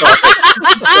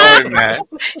 Sorry, Matt.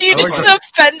 You just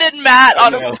offended Matt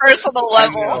on a personal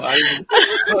level. I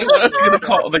was going to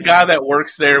call the guy that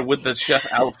works there with the chef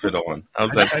outfit on. I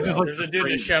was like, There's a dude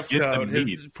in a chef coat.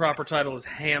 His proper title is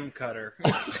ham cutter.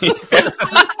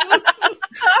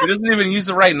 he doesn't even use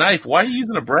the right knife. Why are you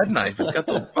using a bread knife? It's got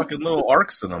the fucking little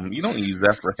arcs in them. You don't use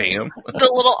that for ham.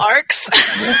 The little arcs.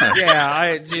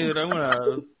 Yeah, dude, I'm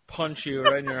gonna punch you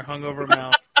right in your hungover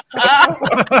mouth.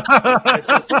 It's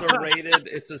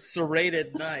a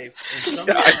serrated knife. And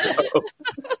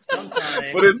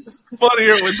sometimes, but it's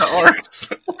funnier with the arcs.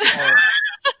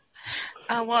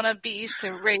 I want to be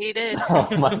serrated. Oh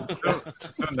my God.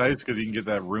 So nice because you can get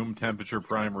that room temperature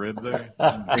prime rib there.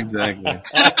 Exactly.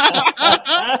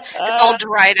 It's all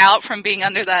dried out from being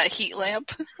under that heat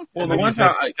lamp. Well, the one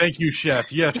time, thank you,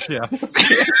 chef. Yes, chef.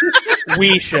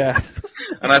 we chef.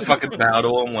 And I fucking bow to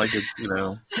him like it's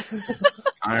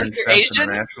Iron Chef Asian?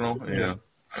 International. Yeah.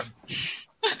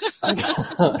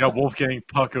 Got Wolfgang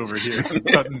Puck over here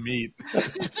cutting meat.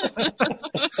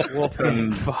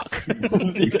 Wolfgang fuck.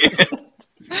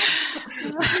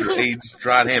 Aged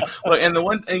dried ham. Look, and the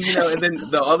one thing, and then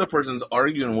the other person's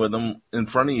arguing with them in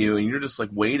front of you, and you're just like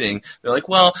waiting. They're like,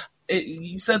 "Well,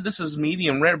 you said this is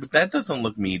medium rare, but that doesn't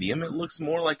look medium. It looks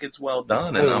more like it's well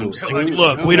done." And I'm just like,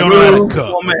 "Look, we don't know how to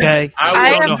cook. Okay,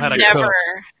 I don't know how to cook."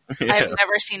 Yeah. I've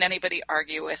never seen anybody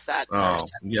argue with that person.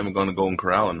 You haven't gone to Golden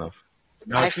Corral enough.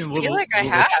 No, I feel like I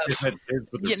have.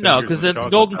 No, because at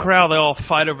Golden Corral they all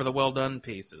fight over the well done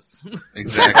pieces.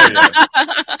 Exactly.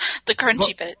 The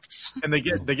crunchy bits. And they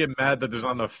get mad that there's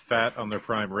not enough fat on their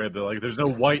prime rib. They're like, "There's no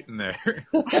white in there."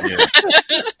 Yeah.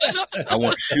 I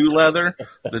want shoe leather,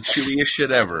 the chewiest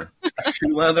shit ever.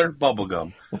 Shoe leather,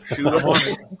 bubblegum.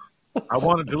 I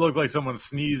want it to look like someone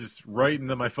sneezed right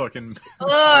into my fucking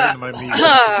right into my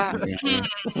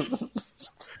meat.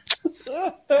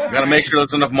 Got to make sure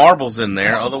there's enough marbles in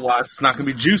there, otherwise it's not going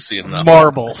to be juicy enough.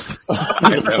 Marbles,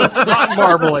 not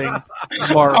marbling.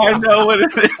 Marbles. I know what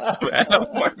it is, man. I'm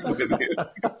fucking with you.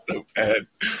 It's so bad.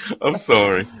 I'm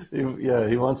sorry. He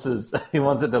wants it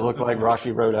to look like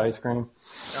Rocky Road ice cream.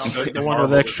 The one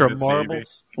with extra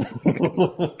marbles.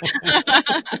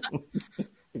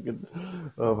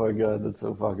 Oh my God, that's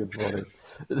so fucking funny.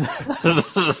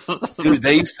 Dude,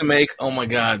 they used to make, oh my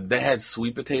God, they had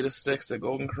sweet potato sticks at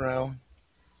Golden Corral.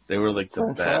 They were like the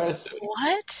best.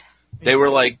 What? They were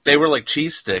like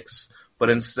cheese sticks, but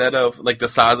instead of like the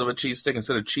size of a cheese stick,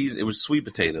 instead of cheese, it was sweet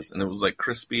potatoes, and it was like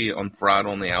crispy fried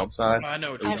on the outside. I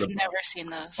know. I've never seen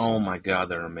those. Oh my God,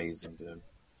 they're amazing, dude.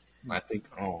 I think.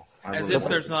 As if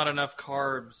there's not enough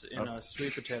carbs in a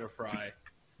sweet potato fry.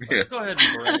 Yeah. Go ahead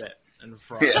and bread it and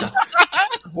fry it. Yeah.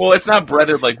 Well, it's not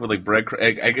breaded like with like bread.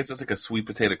 I guess it's like a sweet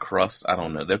potato crust. I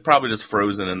don't know. They're probably just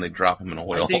frozen and they drop them in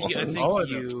oil. I think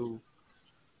you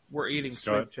were eating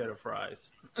sweet potato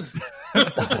fries.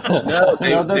 No,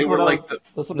 they were like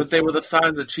they were the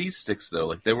size of cheese sticks though.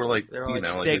 Like they were like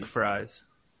steak fries.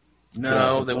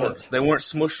 No, they weren't. They weren't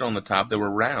smushed on the top. They were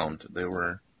round. They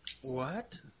were.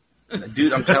 What?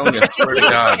 Dude, I'm telling you, I swear to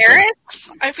God. Carrots?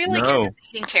 I feel like you're just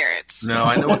eating carrots. No,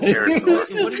 I know what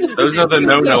carrots are. Those are the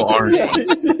no orange ones.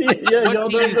 Yeah, What y'all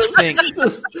do you know think?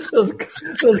 those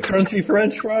crunchy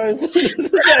French fries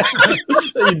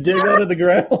that you dig out of the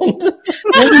ground.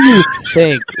 What do you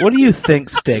think? What do you think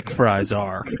steak fries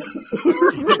are?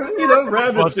 You know,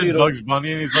 rabbits Watching eat 'em. Bugs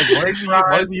Bunny, and he's like,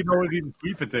 why is he always eating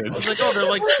sweet I potatoes? was like, oh, they're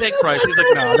like steak fries. He's like,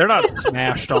 no, they're not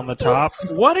smashed on the top.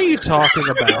 What are you talking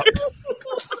about?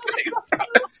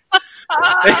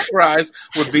 Steak fries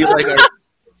would be like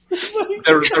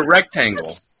the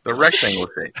rectangle. The rectangle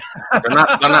shape.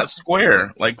 They're not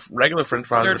square like regular French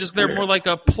fries. They're more like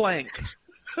a plank.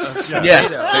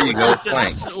 Yes, there you go.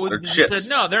 Planks. They're chips.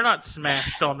 No, they're not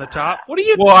smashed on the top. What are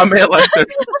you? Well, I meant like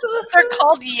They're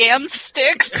called yam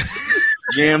sticks.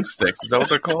 yam sticks. Is that what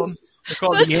they're called? They're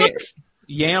called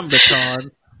yam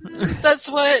baton. That's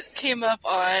what came up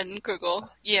on Google.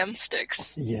 Yam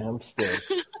sticks. Yam stick.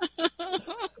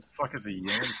 Fuck is a yam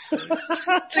stick?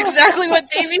 That's exactly what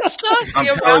Davey's talking I'm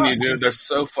about. telling you, dude, they're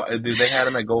so fun. Dude, they had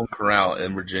them at Golden Corral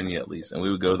in Virginia, at least, and we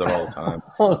would go there all the time.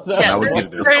 And I would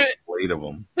get a plate of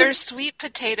them. They're sweet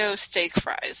potato steak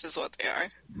fries, is what they are.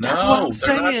 That's what I'm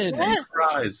they're not saying. steak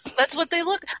fries. That's what they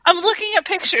look. I'm looking at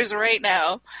pictures right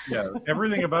now. Yeah,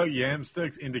 everything about yam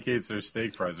sticks indicates they're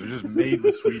steak fries. They're just made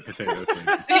with sweet potato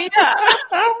things.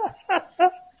 Yeah.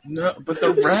 No, but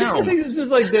they're round. It's just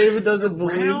like David doesn't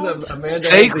believe that Amanda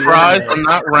Steak has the fries internet. are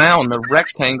not round. They're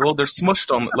rectangle. They're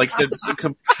smushed on. Like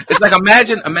it's like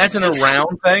imagine a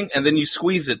round thing, and then you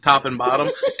squeeze it top and bottom,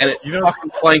 and it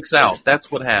fucking planks out.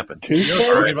 That's what happened. You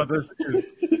know what's funny about this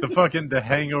is the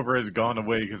hangover has gone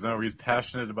away because now he's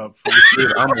passionate about food.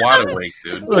 Dude, I'm wide awake,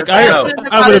 dude. Look, No,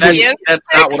 I'm gonna be. that's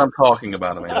not what I'm talking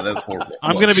about, Amanda. That's horrible.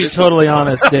 I'm Look, gonna be this is totally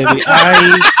honest, Davey.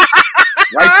 right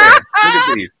there. Look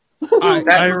at these. I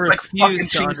That looks like refuse fucking to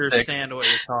cheese understand sticks. what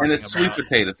you're talking And it's sweet about.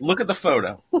 potatoes. Look at the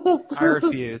photo. I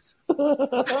refuse.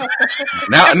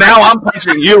 Now I'm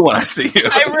punching you when I see you.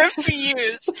 I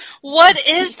refuse. What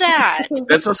is that?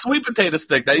 That's a sweet potato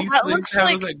stick. That used That to looks have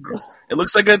like- it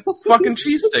looks like a fucking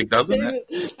cheese stick, doesn't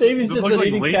it? David's Those just look been like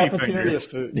eating lady cafeteria fingers.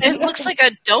 food. It looks like a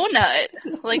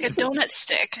donut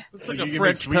stick. It's Like like you a can make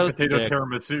French sweet toast potato stick.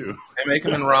 tiramisu. They make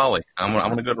them in Raleigh. I'm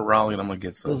gonna go to Raleigh and I'm gonna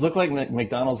get some. Those look like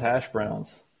McDonald's hash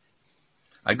browns.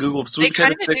 I googled They sweet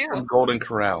potato kinda sticks do. from Golden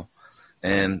Corral,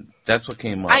 and that's what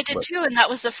came up. I did but- too, and that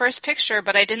was the first picture,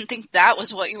 but I didn't think that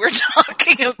was what you were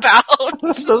talking about.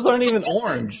 Those aren't even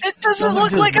orange. It doesn't Those are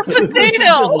look just- like a they're just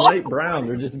potato. light brown.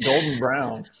 They're just golden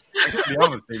brown. To be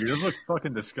honest, baby, those look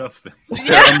fucking disgusting.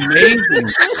 They're amazing.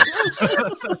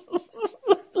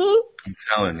 I'm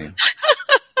telling you.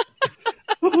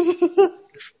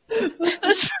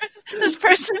 This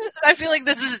person, I feel like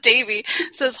this is Davey,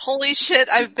 says, "Holy shit,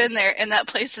 I've been there, and that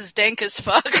place is dank as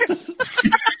fuck."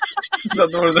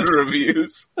 Those were the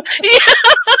reviews. Yeah.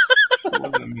 That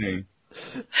wasn't me.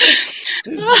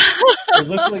 It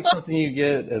looks like something you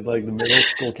get at like the middle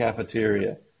school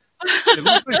cafeteria. It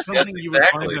looks like something you would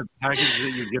find exactly. in a package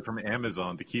that you'd get from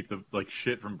Amazon to keep the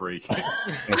shit from breaking.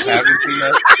 And Savage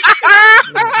peanuts.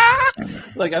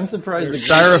 Like I'm surprised the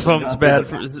Styrofoam's bad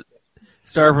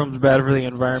for the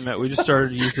environment. We just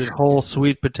started using whole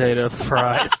sweet potato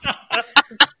fries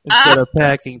instead of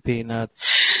packing peanuts.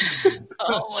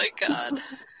 Oh my god.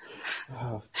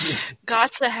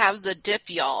 Got to have the dip,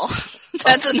 y'all.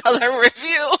 That's another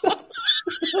review.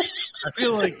 I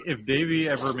feel like if Davey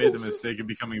ever made the mistake of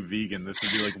becoming vegan, this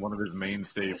would be like one of his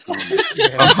mainstay foods.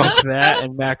 That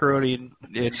and macaroni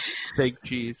and fake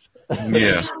cheese.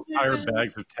 Yeah. Entire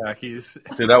bags of Takis.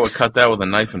 Dude, I would cut that with a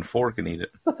knife and fork and eat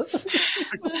it.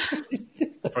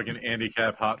 Fucking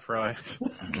handicap hot fries.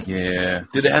 Yeah.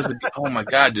 Dude, it has a. Oh my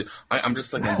god, dude. I'm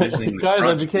just like envisioning. the Guys, I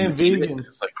crunch. became You eat it, vegan.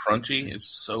 It's like crunchy. It's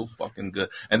so fucking good.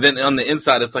 And then on the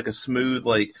inside, it's like a smooth,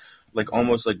 like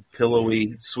almost like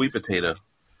pillowy sweet potato.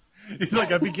 He's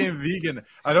like, I became vegan.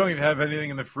 I don't even have anything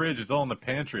in the fridge. It's all in the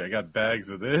pantry. I got bags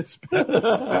of this.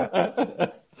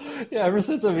 Yeah, ever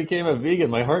since I became a vegan,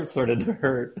 my heart started to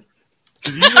hurt.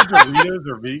 Did you know Doritos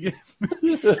are vegan?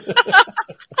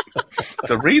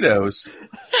 Doritos.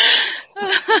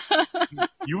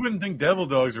 You wouldn't think devil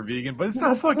dogs are vegan, but it's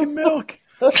not fucking milk.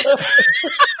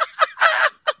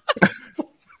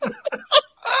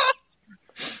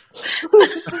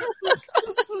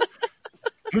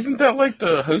 Isn't that like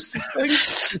the Hostess thing?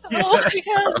 Oh my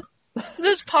god.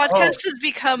 This podcast has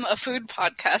become a food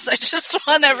podcast. I just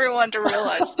want everyone to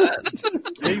realize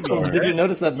that. Maybe, Did you right?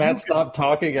 notice that Matt stopped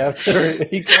talking after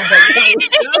he came back?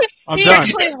 I'm He done.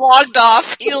 actually logged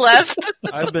off. He left.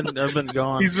 I've been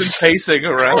gone. He's been pacing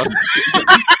around.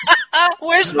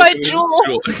 Where's my jewel?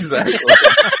 Exactly.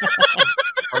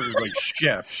 I was like,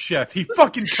 chef, he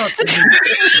fucking cuts me.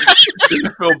 I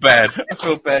feel bad.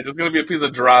 There's gonna be a piece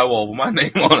of drywall with my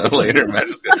name on it later. Man,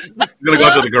 he's gonna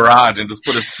go to the garage and just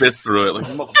put his fist through it. Like,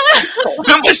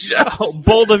 I'm a chef. Oh,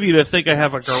 bold of you to think I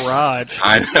have a garage.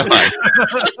 I know.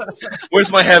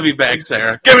 Where's my heavy bag,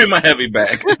 Sarah? Give me my heavy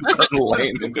bag. Get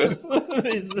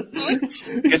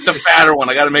the fatter one.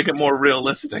 I got to make it more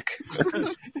realistic.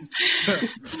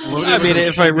 I mean,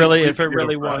 if I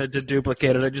really wanted to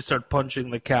duplicate it, I'd just start punching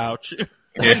the couch.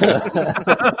 Yeah.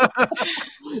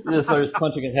 Just starts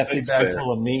punching a hefty bag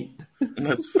full of meat.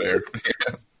 That's fair.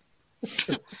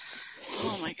 Yeah.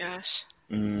 Oh my gosh.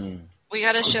 Mm. We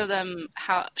got to show them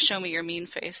show me your mean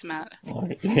face, Matt.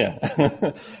 Yeah.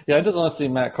 Yeah, I just want to see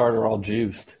Matt Carter all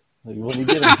juiced. Like, when you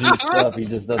get him juiced up, he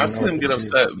just doesn't I've seen know him what get to do.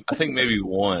 upset, I think maybe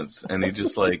once, and he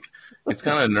just like, it's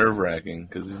kind of nerve-wracking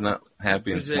because he's not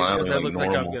happy and smiling I like look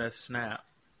normal. like I'm gonna snap.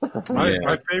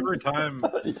 My favorite time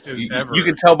is ever. You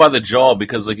can tell by the jaw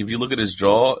because, like, if you look at his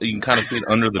jaw, you can kind of see it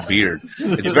under the beard.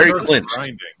 It's It very starts clinched.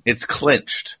 grinding. It's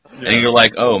clinched, Yeah. and you're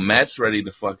like, "Oh, Matt's ready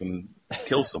to fucking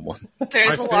kill someone."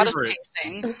 There's My a lot of favorite.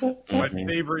 pacing. My Mhm.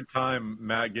 favorite time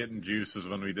Matt getting juice was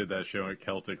when we did that show at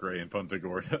Celtic Ray in Punta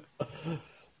Gorda.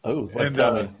 Oh, what And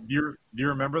tell me. do you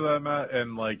remember that, Matt?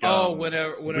 And like,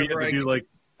 Whenever we had to do like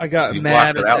I got You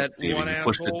mad blocked at it out, that Steve, one and you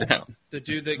pushed asshole, it down. the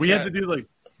dude that we had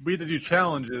to do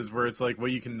challenges where it's like, well,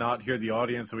 you cannot hear the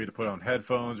audience, so we had to put on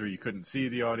headphones, or you couldn't see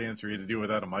the audience, or you had to do it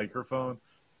without a microphone.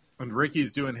 And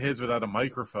Ricky's doing his without a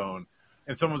microphone,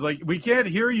 and someone's like, "We can't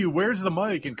hear you. Where's the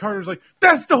mic?" And Carter's like,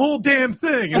 "That's the whole damn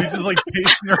thing," and he's just like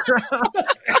pacing around.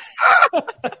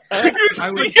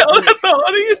 You're yelling at the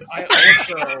audience.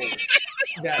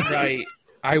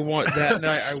 I also that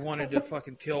night I wanted to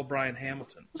fucking kill Brian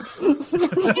Hamilton.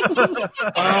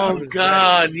 Oh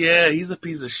God, yeah, he's a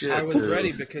piece of shit. I was too.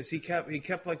 ready because he kept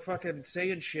like fucking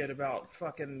saying shit about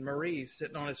fucking Marie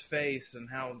sitting on his face and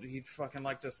how he'd fucking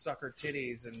like to suck her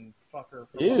titties and fuck her.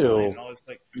 For Ew. money and all this,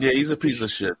 like, Yeah, he's a piece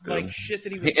of shit. Dude. like shit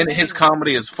that he was. And his saying.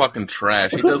 comedy is fucking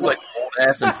trash. He does like old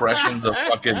ass impressions of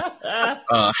fucking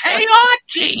 "Hey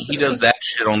Archie." He does that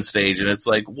shit on stage, and it's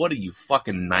like, what are you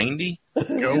fucking 90? Go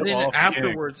And then off,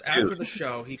 afterwards, King. after Dude. the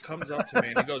show, he comes up to me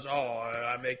and he goes, "Oh,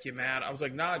 I make you mad." I was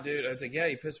like, "Nah, dude." I was like, "Yeah,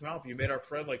 you pissed me off. You made our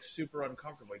friend like super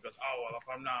uncomfortable." He goes, "Oh, well, if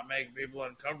I'm not making people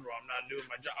uncomfortable, I'm not doing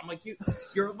my job." I'm like,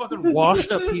 "You're a fucking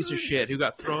washed up piece of shit who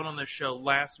got thrown on this show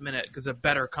last minute because a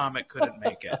better comic couldn't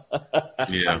make it.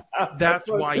 Yeah, That's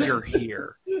why you're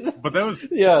here." But that was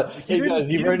Yeah. he Hey, didn't- guys,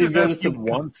 he you've didn't already just ask noticed you some...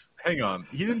 once. Hang on,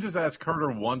 he didn't just ask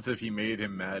Carter once if he made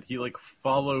him mad. He like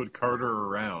followed Carter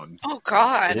around. Oh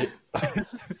God.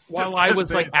 While I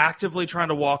was like actively trying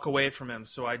to walk away from him,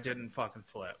 so I didn't fucking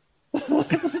flip.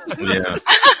 yeah.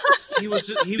 He was.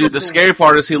 He Dude, was the scary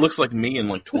part is he looks like me in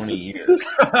like 20 years.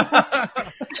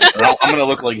 I'm gonna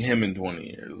look like him in 20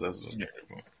 years. That's the scary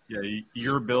part. Yeah,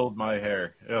 your build, my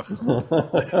hair. Ugh.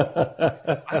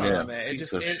 I don't Yeah, know, man. It piece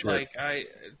just of shit.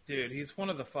 dude, he's one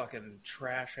of the fucking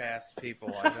trash ass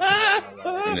people I've ever met in my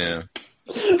life. Yeah.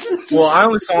 Well, I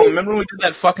only saw him. Remember when we did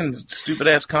that fucking stupid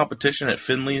ass competition at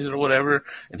Finley's or whatever,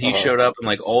 and he showed up, and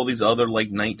like all these other like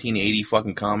 1980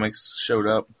 fucking comics showed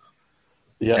up,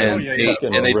 Yeah, and yeah, they,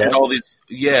 fucking and they did wreck. all these,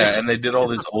 and they did all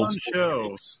these It's a old fun school show.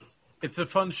 games. It's a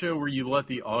fun show where you let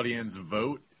the audience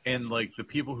vote, and like the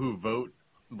people who vote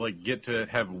like get to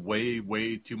have way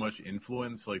too much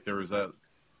influence. Like there was that,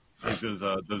 like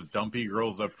those dumpy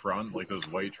girls up front, like those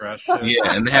white trash shit.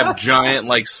 Yeah, and they have giant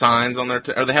like signs on their,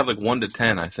 or they have like 1 to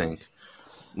 10, I think,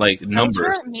 like numbers,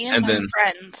 Those weren't me and my then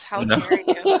friends. How No. dare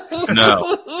you?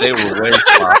 no, they were way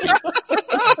sloppy.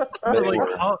 They But, like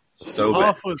were so bad.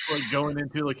 Hoff was like going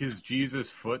into like his Jesus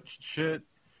foot shit,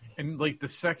 and like the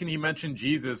second he mentioned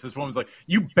Jesus, this woman's like,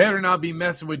 "You better not be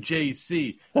messing with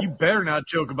JC. You better not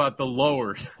joke about the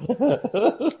Lord."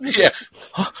 Yeah,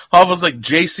 Hoff was like,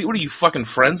 "JC, what are you fucking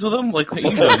friends with him? Like, you know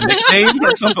his nickname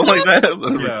or something like that?" It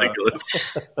was Yeah. ridiculous.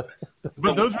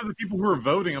 But those were the people who were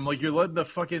voting. I'm like, you're letting the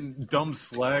fucking dumb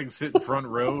slag sit in front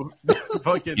row.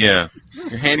 Fucking Yeah,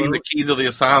 you're handing the keys of the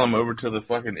asylum over to the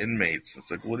fucking inmates. It's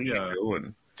like, what are you Yeah.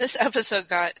 doing? This episode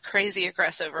got crazy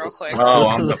aggressive real quick. Oh,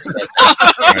 I'm upset.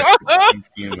 I'm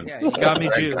human. Yeah, you got me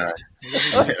That juiced.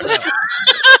 guy.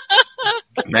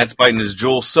 Matt's biting his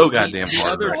jewel so goddamn The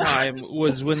hard. other right now. time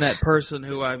was when that person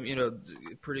who I'm,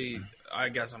 pretty, I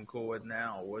guess I'm cool with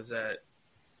now, was that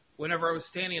whenever I was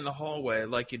standing in the hallway,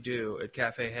 like you do at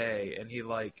Cafe Hay, and he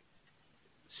like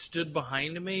stood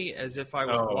behind me as if I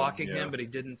was Oh, blocking yeah. him, but he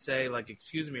didn't say like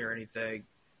 "excuse me" or anything,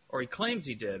 or he claims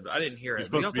he did, but I didn't hear You're it.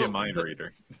 supposed But to be a he mind but-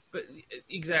 reader. But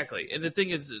exactly, and the thing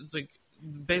is, it's like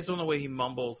based on the way he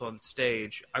mumbles on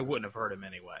stage, I wouldn't have heard him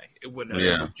anyway. It wouldn't have.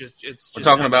 Yeah. We're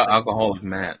talking about Alcoholic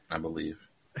Matt, I believe.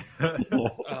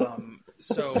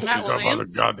 So Matt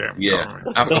Williams? Goddamn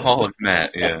Alcoholic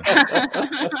Matt, yeah.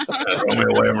 Romeo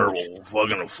Whammer will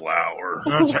fucking a flower.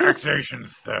 No taxation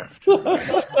theft.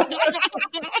 That's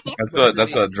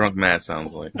what drunk Matt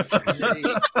sounds like.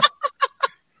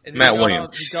 And Matt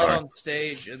Williams. He got on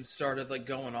stage and started like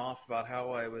going off about how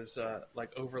I was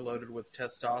like overloaded with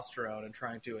testosterone and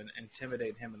trying to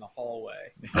intimidate him in the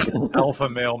hallway. Alpha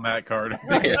male Matt Carter.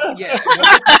 Yeah.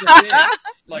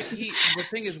 The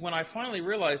thing is, when I finally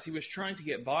realized he was trying to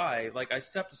get by, like I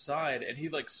stepped aside and he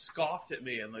like scoffed at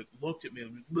me and like looked at me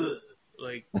and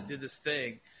like did this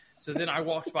thing. So then I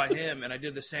walked by him and I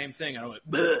did the same thing. And I went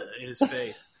in his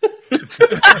face. And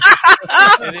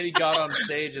then he got on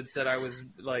stage and said I was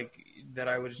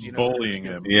bullying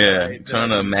him. Yeah, trying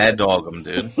to mad dog him,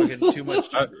 dude. Fucking too much.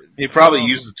 He probably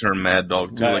used the term mad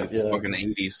dog too, like it's yeah. fucking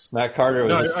 80s. Matt Carter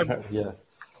was yeah.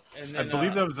 And I then,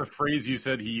 believe that was the phrase you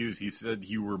said he used. He said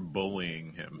you were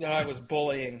bullying him. that I was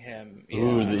bullying him.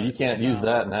 Ooh, you can't use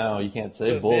that now. You can't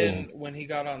say bullying. Then when he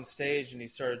got on stage and he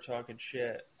started talking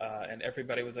shit, and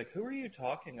everybody was like, "Who are you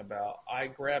talking about?" I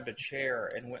grabbed a chair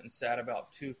and went and sat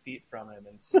about 2 feet from him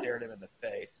and stared him in the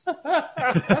face.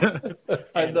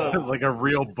 I know. Like a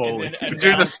real bully.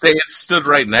 You're the stage stood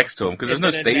right next to him because there's no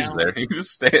And then stage there. You can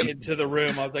just stand. into the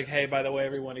room. I was like, "Hey, by the way,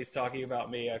 everyone, he's talking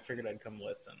about me. I figured I'd come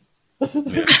listen." And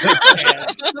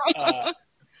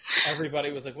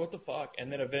everybody was like, "What the fuck?"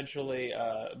 And then eventually,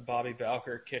 Bobby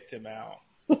Bowker kicked him out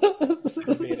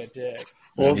for being a dick.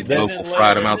 Well, He local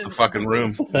fried him out the fucking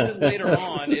room. Then later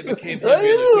on, it became him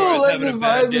being like, "I was having a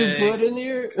bad day." put in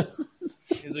here.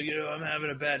 He's like, "I'm having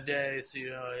a bad day, so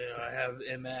I have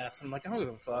MS." I'm like, I don't give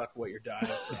a fuck what you're dying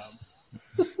from.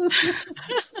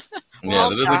 Yeah,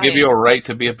 that doesn't give you a right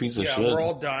to be a piece of Yeah, shit. we're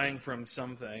all dying from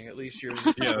something. At least yours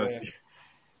is quick.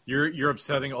 You're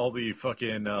upsetting all the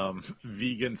fucking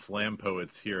vegan slam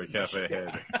poets here at Cafe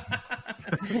Head.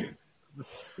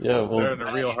 Yeah, well, They're having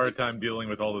a real hard time dealing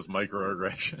with all this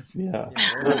microaggression. yeah.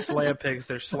 They're not slam pigs,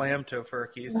 they're slam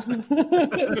tofurkeys.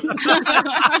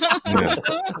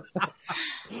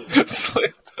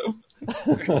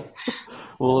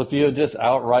 Well, if you had just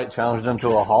outright challenged him to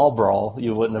a hall brawl,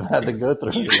 you wouldn't have had to go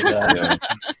through that.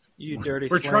 You dirty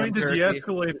We're slam trying to turkey.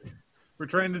 de-escalate. We're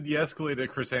trying to de-escalate it,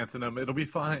 Chrysanthemum. It'll be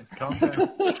fine. Calm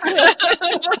down.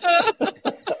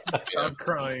 Stop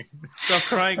crying. Stop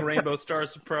crying, Rainbow Star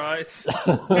Surprise.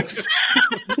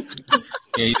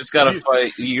 Yeah, you just gotta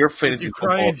fight. Your fantasy You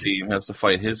football crying. team has to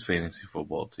fight his fantasy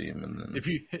football team, and then If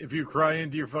you cry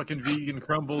into your fucking vegan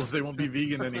crumbles, they won't be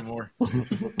vegan anymore.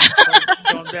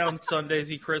 Calm down,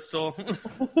 Sundaysy Crystal.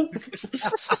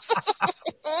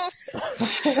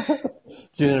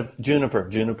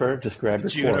 Juniper, just grab your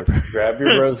Juniper. quartz. Grab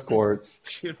your rose quartz.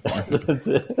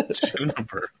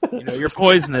 Juniper. You're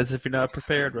poisonous if you're not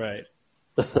prepared right.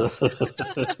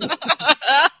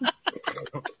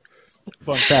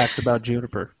 Fun fact about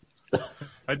Juniper.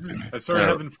 I started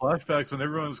having flashbacks when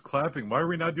everyone was clapping. Why are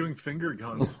we not doing finger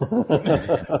guns?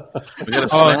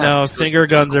 Oh no, finger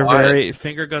guns are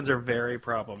very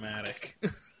problematic.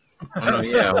 Oh,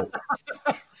 yeah.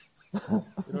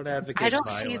 We don't advocate I don't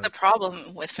see violence. the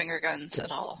problem with finger guns at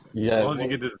all. Yeah, As long as you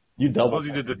get you as double. long as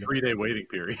you did the 3-day waiting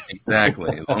period.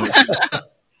 Exactly. As long as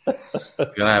you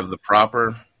gotta have the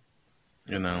proper,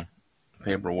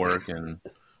 paperwork and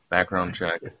background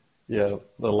check. Yeah,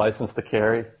 the license to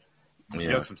carry. You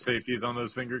Yeah. got some safeties on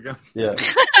those finger guns. Yeah.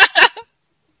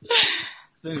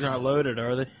 Things aren't loaded,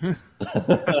 are they?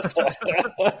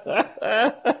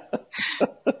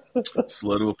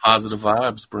 Slow to a positive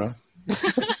vibes, bro. I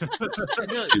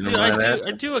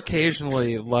do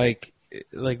occasionally like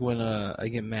when I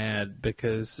get mad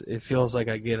because it feels like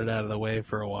I get it out of the way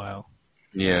for a while.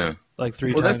 Yeah. Like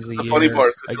three Well, times that's a the year. funny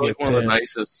part. I He's get like one of the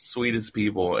pissed. nicest, sweetest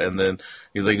people, and then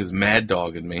he's like his mad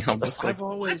dogging me. I'm just like, I've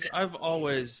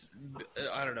always,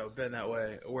 I don't know, been that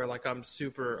way where like I'm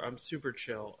super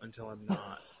chill until I'm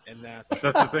not, and that's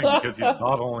That's the thing, because he's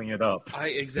bottling it up. I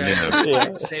exactly Yeah.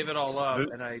 I save it all up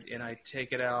and I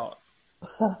take it out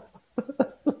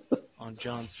on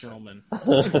John Silman.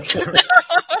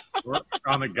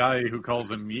 On a guy who calls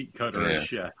a meat cutter Yeah. a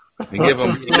chef. you give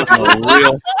him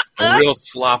a real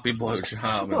sloppy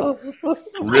blowjob,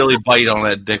 and really bite on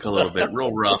that dick a little bit,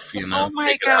 real rough, Oh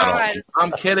my Take it out on God. him.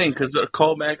 I'm kidding, because the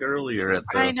callback earlier at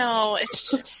the. I know,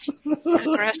 it's just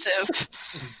aggressive.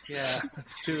 Yeah,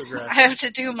 it's too I aggressive. have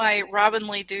to do my Robin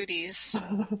Lee duties.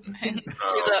 And do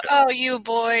the, you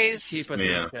boys. Keep us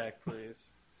Yeah. in check,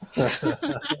 please.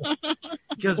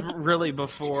 Because really,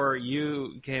 before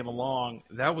you came along,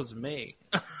 that was me.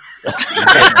 You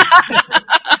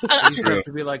have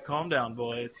to be like, calm down,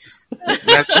 boys.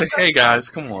 That's like, hey guys,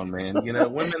 come on, man. You know,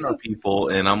 women are people,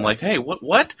 and I'm like, hey, what?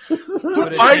 What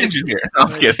invited you here?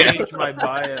 I'm gonna change my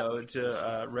bio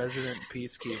to resident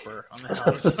peacekeeper on the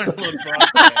House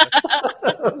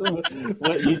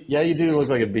podcast. Yeah, you do look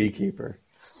like a beekeeper.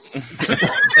 A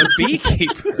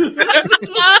beekeeper.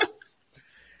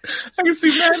 I can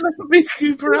see Matt like a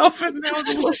beekeeper outfit now.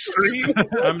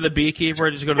 I'm the beekeeper.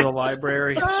 I just go to the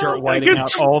library and start whiting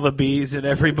out all the bees in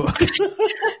every book. Those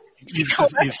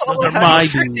are my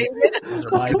bees. Those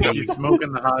are my bees. He's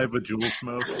smoking the hive with jewel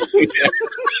smoke. Yeah.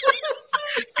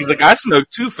 He's like, I smoke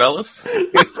too, fellas.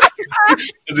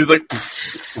 He's like,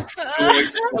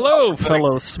 hello,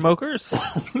 fellow smokers.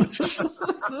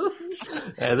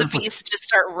 The bees just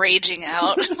start raging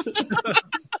out.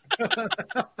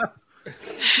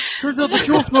 Turns out the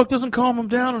jewel smoke doesn't calm him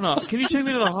down enough. Can you take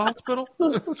me to the hospital?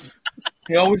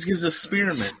 He always gives us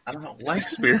spearmint. I don't like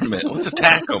spearmint. Let's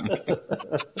attack him.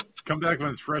 Come back when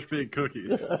it's fresh baked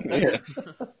cookies. Yeah.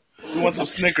 We want some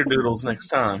snickerdoodles next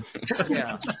time.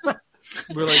 Yeah.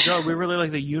 We're like, oh, we really like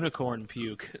the unicorn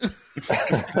puke.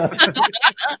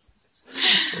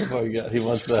 Oh my god, he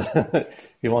wants to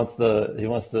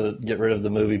get rid of the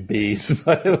movie Bees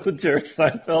with Jerry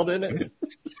Seinfeld in it.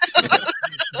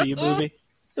 Bee movie.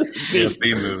 Yeah,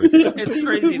 bee movie. It's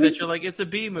crazy that you're like, it's a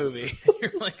bee movie.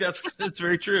 You're like, that's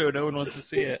very true. No one wants to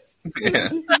see it. Yeah.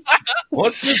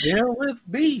 What's the deal with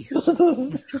bees?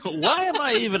 Why am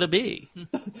I even a bee?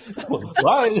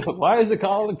 Why is it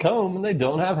called a comb and they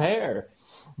don't have hair?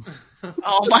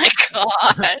 Oh my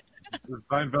god.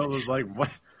 Seinfeld was like,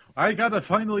 what? I gotta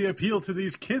finally appeal to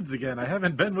these kids again. I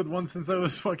haven't been with one since I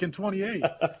was fucking 28.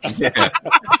 Yeah.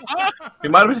 He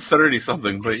might have been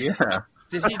 30-something, but yeah.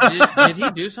 Did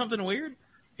he do something weird?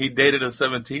 He dated a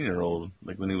 17-year-old,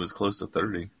 like when he was close to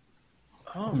 30.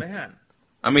 Oh, man.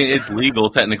 I mean, it's legal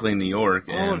technically in New York.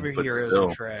 All of your heroes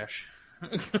are trash.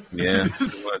 Yeah.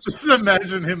 Just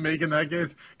imagine him making that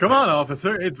case. Come on,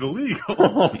 officer, it's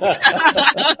illegal.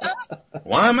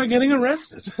 Why am I getting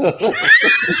arrested?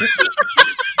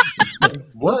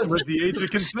 What with the age of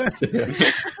consent?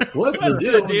 What's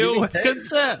the deal with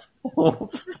consent?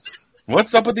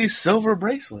 What's up with these silver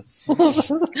bracelets? Why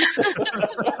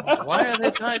are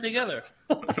they tied together?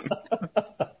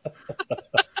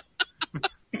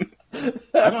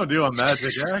 I don't do a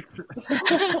magic act.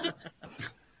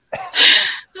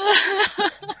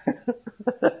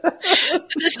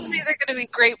 This is either going to be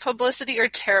great publicity or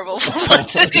terrible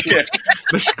publicity. Yeah.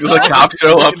 The cop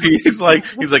show up. He's like,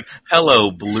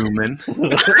 "Hello, Bloomin."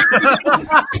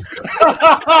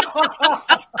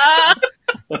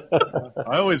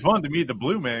 I always wanted to meet the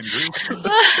Blue Man Group.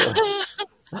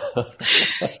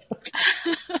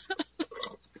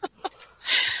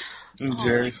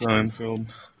 Jerry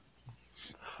Seinfeld.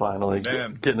 Finally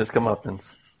getting his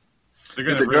comeuppance. The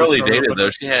girl he dated, though,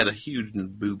 she had a huge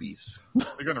boobies.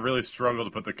 They're going to really struggle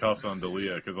to put the cuffs on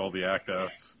D'Elia because all the act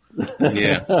outs.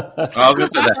 Yeah. I was going to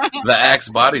say the Axe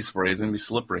body spray is going to be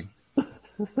slippery.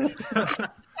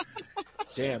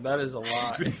 Damn, that is a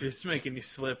lot. If it's making you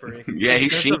slippery. Yeah,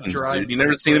 he's sheeting, dude. You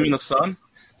never seen him in the sun?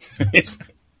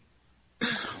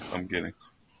 I'm kidding.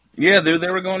 Yeah, they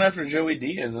were going after Joey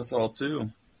Diaz. That's all, too.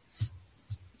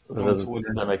 Does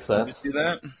that make sense? Did you see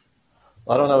that?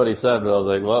 I don't know what he said, but I was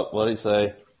like, what did he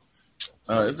say?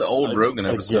 It's the old Rogan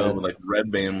episode, but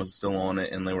Red Band was still on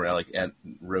it, and they were at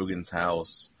Rogan's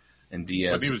house, and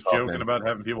Diaz. But he was joking about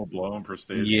having people blow him for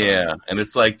stage. Yeah, time. and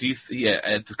it's like,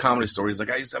 at the Comedy Store, he's like,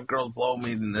 I used to have girls blow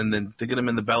me, and then to get him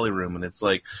in the belly room, and it's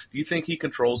like, do you think he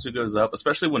controls who goes up?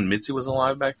 Especially when Mitzi was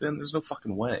alive back then, there's no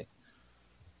fucking way.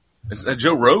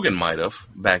 Joe Rogan might have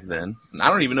back then.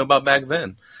 I don't even know about back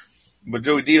then. But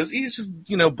Joey Diaz, he's just,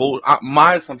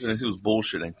 my assumption is he was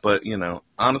bullshitting. But,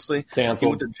 honestly, Canceled. He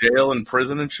went to jail and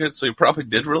prison and shit, so he probably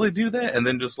did really do that. And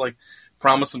then just,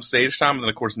 promise some stage time and then,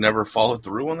 of course, never followed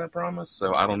through on that promise.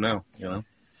 So I don't know,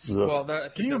 Well,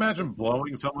 can you imagine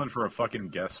blowing someone for a fucking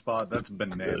guest spot? That's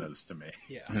bananas to me.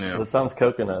 Yeah. That sounds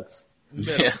coconuts.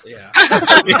 Yeah. Yeah.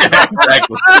 Yeah,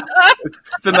 exactly.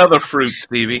 It's another fruit,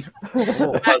 Stevie.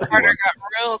 Matt Carter got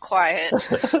real quiet.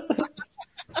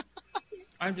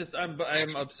 I'm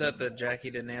upset that Jackie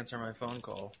didn't answer my phone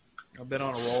call. I've been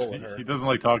on a roll with her. He doesn't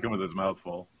like talking with his mouth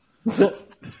full.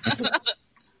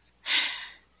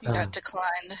 You got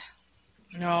declined.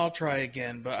 No, I'll try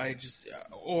again, but I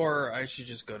should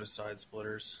just go to Side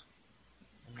Splitters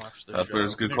and watch the show.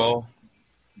 Splitters, good call.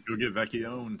 Go get Becky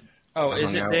owned. Oh,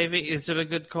 is it, Davey? Is it a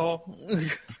good call?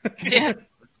 Yeah.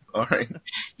 All right.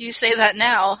 You say that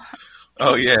now.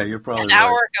 Oh, yeah, you're probably An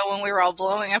hour ago when we were all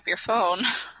blowing up your phone.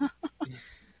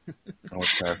 I was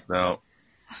passed out.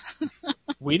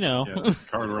 We know. Yeah,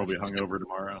 Carter will be hungover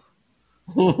tomorrow.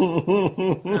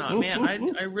 No,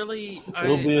 man, I really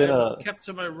It'll I've kept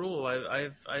to my rule.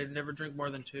 I never drink more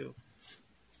than 2.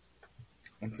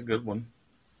 That's a good one.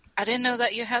 I didn't know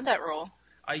that you had that rule.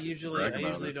 I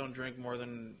usually don't drink more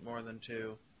than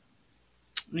 2.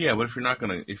 Yeah, but if you're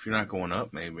not going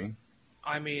up, maybe.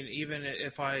 I mean, even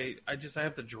if I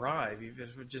have to drive, even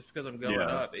if, just because I'm going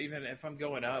up. Even if I'm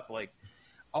going up, like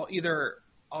I'll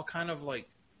kind of like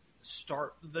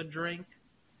start the drink,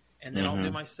 and then I'll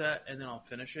do my set, and then I'll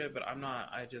finish it. But I'm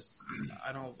not.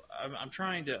 I'm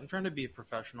trying to be a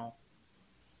professional.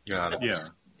 Got it. Yeah.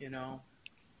 You know.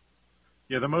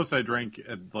 Yeah, the most I drink,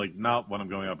 like not when I'm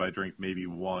going up, I drink maybe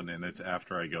 1, and it's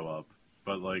after I go up.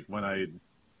 But like when I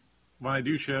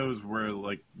do shows where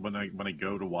like when I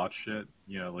go to watch shit,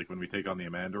 you know, like when we take on the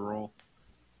Amanda role,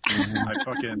 I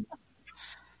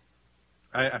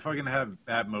fucking have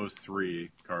at most 3,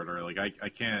 Carter. Like I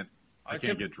can't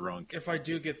get drunk. If I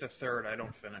do get the 3rd, I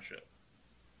don't finish it.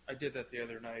 I did that the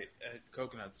other night at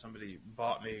Coconut. Somebody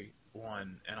bought me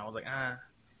one, and I was like,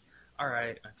 all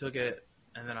right. I took it,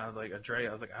 and then I was like, I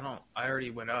was like, I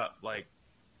already went up. Like,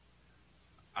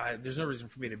 there's no reason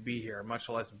for me to be here, much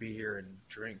less be here and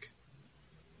drink.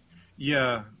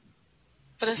 Yeah.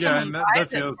 But if someone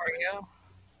buys it for you.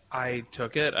 I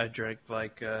took it. I drank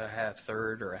like a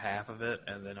third or a half of it,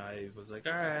 and then I was like,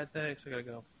 all right, thanks. I got to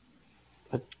go.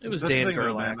 It was Dan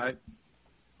Gerlach.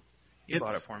 He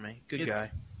bought it for me. Good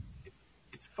guy.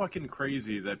 It's fucking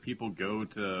crazy that people go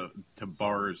to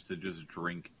bars to just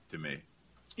drink to me.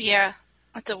 Yeah.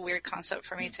 That's a weird concept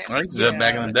for me, too. I used to do that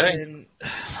back in the day.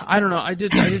 I don't know. I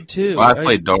did too. Well, I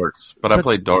played darts, but I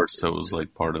played darts, so it was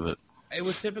like part of it. It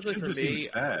was typically for me.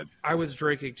 I was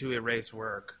drinking to erase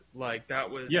work. Like that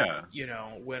was, you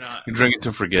know, when you drink it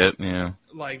to forget, yeah.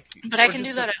 Like, but I can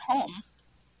do that at home.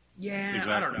 Yeah,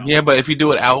 exactly. I don't know. Yeah, but if you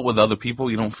do it out with other people,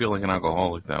 you don't feel like an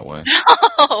alcoholic that way.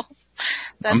 No,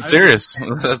 I'm serious.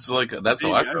 That's how I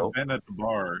feel. I've been at the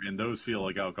bar, and those feel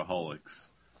like alcoholics.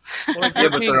 Like yeah,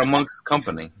 but they're amongst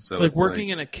company. So like working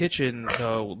in a kitchen,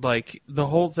 though, like the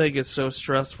whole thing is so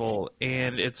stressful,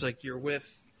 and it's like you're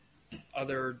with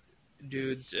other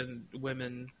dudes and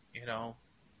women, you know,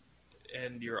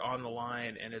 and you're on the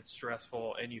line, and it's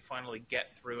stressful, and you finally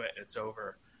get through it, and it's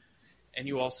over, and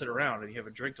you all sit around and you have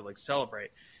a drink to like celebrate.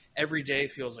 Every day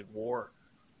feels like war.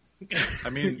 I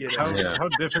mean, You know? how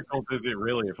difficult is it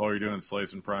really if all you're doing is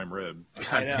slicing prime rib?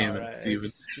 God damn it, right?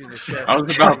 Steven. I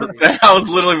was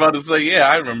literally about to say, yeah,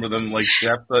 I remember them like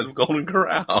chefs at Golden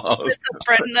Corral. With a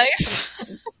bread knife.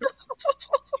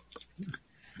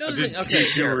 I did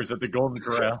 2 tours at the Golden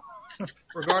Corral.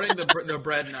 Regarding the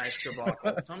bread knife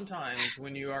debacle, sometimes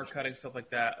when you are cutting stuff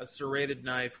like that, a serrated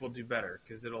knife will do better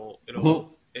because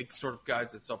it sort of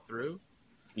guides itself through.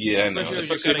 Yeah, I know.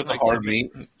 Especially if it's a hard meat.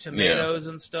 Tomatoes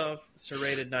and stuff,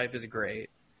 serrated knife is great.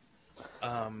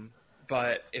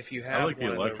 But if you have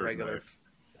the one of the regular... knife.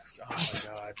 Oh, my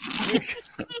God.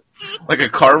 Like a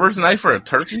carver's knife or a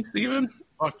turkey, Steven?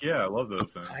 Fuck yeah, I love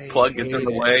those things. Plug gets in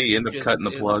the way, you end up cutting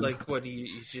the plug. It's like when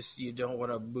you don't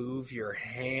want to move your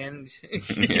hand.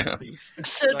 Yeah.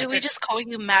 So do we just call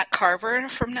you Matt Carver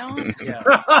from now on? Yeah.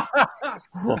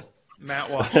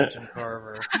 Matt Washington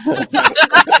Carver.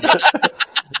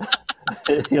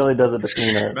 He only does it to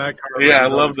peanuts. Yeah, I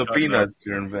love the peanuts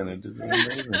you invented. It's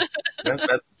amazing.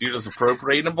 That's you're just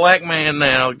appropriating a black man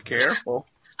now. Careful.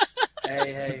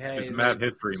 Hey. It's Matt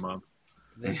History Month.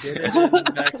 They did it in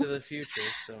Back to the Future.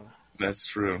 So. That's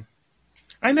true.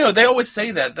 I know they always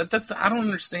say that. That's I don't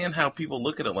understand how people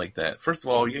look at it like that. First of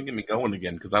all, you're gonna get me going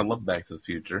again because I love Back to the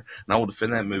Future and I will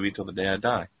defend that movie till the day I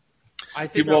die.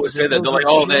 People always say that they're like,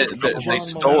 oh, they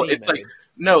stole. It's like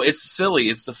no, it's silly.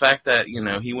 It's the fact that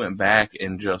he went back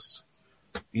and just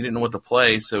he didn't know what to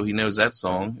play, so he knows that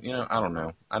song. I don't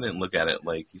know. I didn't look at it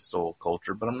like he stole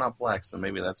culture, but I'm not black, so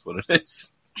maybe that's what it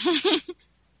is.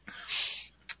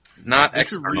 Not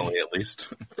externally, at least.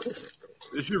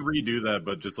 They should redo that,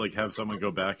 but just like have someone go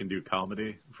back and do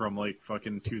comedy from like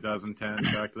fucking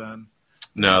 2010 back then.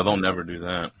 No, they'll never do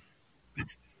that.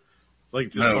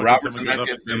 Like Robert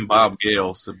Zemeckis and Bob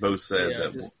Gale both said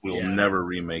that we'll never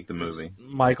remake the movie.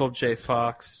 Michael J.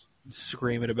 Fox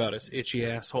screaming about his itchy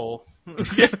asshole.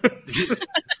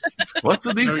 What's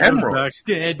with these hemorrhoids?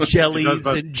 Dead jellies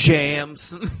and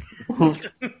jams.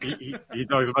 He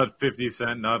talks about 50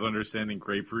 Cent not understanding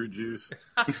grapefruit juice.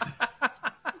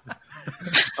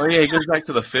 Oh yeah, he goes back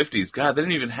to the 50s. God, they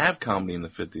didn't even have comedy in the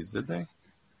 50s, did they?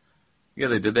 Yeah,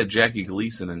 they did that Jackie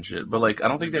Gleason and shit. But like, I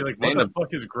don't think they like, what the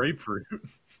fuck is grapefruit?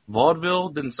 Vaudeville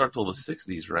didn't start till the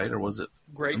 60s, right? Or was it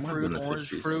grapefruit, orange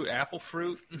 50s. Fruit, apple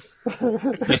fruit?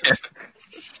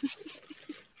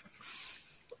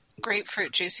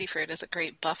 Grapefruit Juicy Fruit is a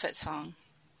great Buffett song.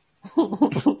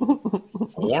 All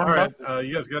right,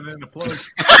 you guys got anything to plug?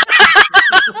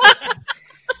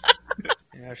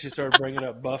 Yeah, she started bringing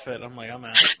up Buffett. I'm like, I'm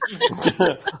out.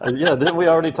 Yeah, didn't we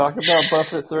already talk about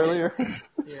Buffett's earlier?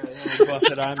 Yeah, the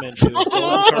Buffett I'm into is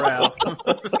Golden Corral.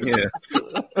 Yeah.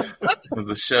 It was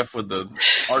a chef with the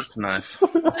arch knife.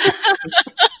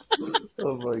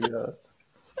 Oh my god.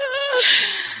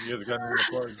 You guys got anything to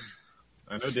plug?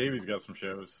 I know Davey's got some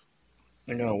shows.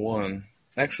 I got one.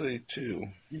 Actually, two.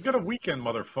 You've got a weekend,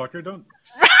 motherfucker. Don't.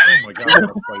 Oh my god, I'm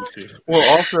gonna fight you.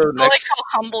 Well, also I like next. how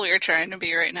humble you're trying to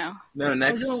be right now. No, I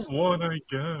next. got one, I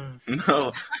guess.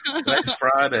 No, next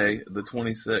Friday, the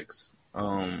 26th.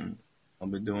 I'll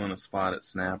be doing a spot at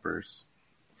Snappers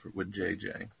with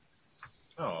JJ.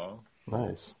 Oh,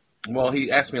 Nice. Well, he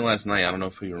asked me last night. I don't know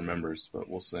if he remembers, but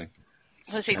we'll see.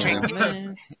 Was he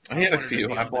drinking? He had a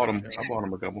few. I bought him a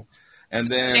couple. And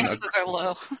then, Chances are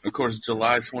low. of course,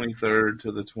 July 23rd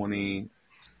to the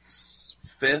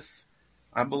 25th,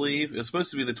 I believe. It was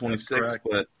supposed to be the 26th,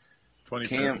 but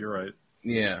 25th, you're right.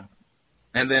 yeah.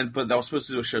 And then, but I was supposed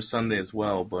to do a show Sunday as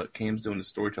well, but Cam's doing the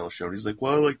storyteller show. He's like,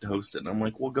 well, I like to host it. And I'm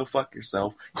like, well, go fuck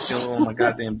yourself. You steal all my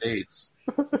goddamn dates.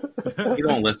 You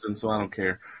don't listen, so I don't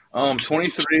care.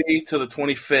 23 to the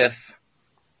 25th,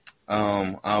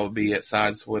 I will be at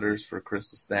Side Splitters for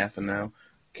Crystal Staffing now.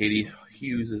 Katie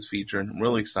Hughes is featured. I'm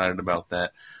really excited about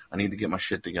that. I need to get my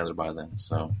shit together by then.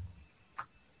 So,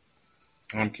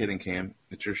 I'm kidding, Cam.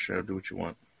 It's your show. Do what you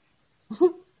want.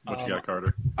 What you got,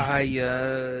 Carter?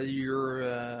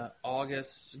 Your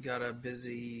August got a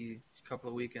busy couple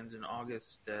of weekends in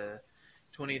August.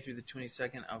 20th through the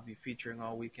 22nd, I'll be featuring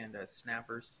all weekend at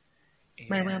Snappers. And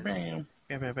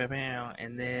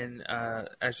then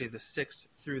actually the 6th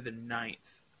through the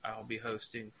 9th, I'll be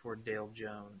hosting for Dale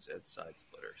Jones at Side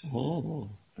Splitters. Oh.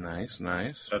 Nice.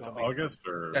 That's August,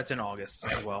 or That's in August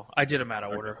as well. I did them out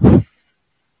of order.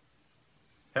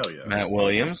 hell yeah. Matt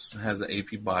Williams has an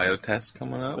AP bio test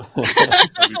coming up.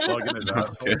 I'll be plugging his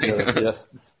asshole. Yeah.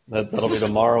 That'll be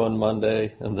tomorrow and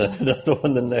Monday, and then another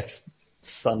one the next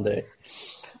Sunday.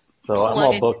 So I'm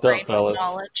all booked up, fellas.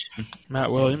 Knowledge. Matt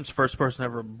Williams, first person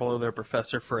ever blow their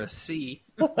professor for a C.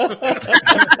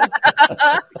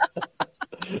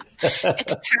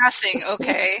 It's passing,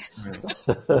 okay?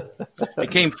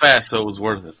 It came fast, so it was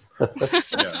worth it.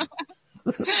 Yeah.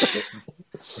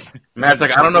 Matt's like,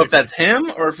 I don't know if that's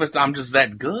him or if I'm just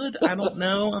that good. I don't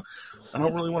know. I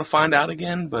don't really want to find out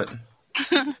again, but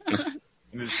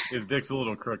His dick's a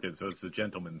little crooked, so it's the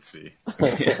gentleman's C.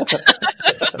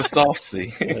 the soft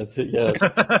C. That's it, yeah.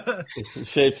 It's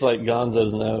shaped like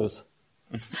Gonzo's nose.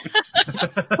 It's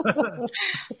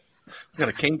got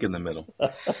a kink in the middle.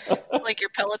 Like your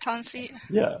Peloton seat?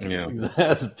 Yeah.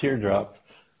 That's a teardrop.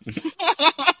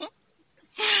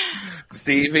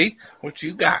 Stevie, what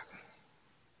you got?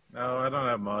 No, I don't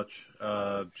have much.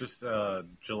 Just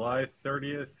July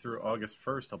 30th through August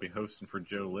 1st, I'll be hosting for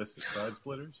Joe List at Side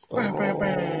Splitters.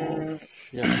 Oh.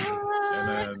 Yeah. And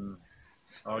then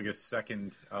August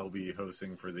 2nd, I'll be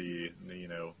hosting for the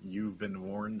You've Been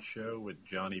Warned show with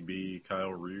Johnny B,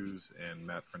 Kyle Ruse, and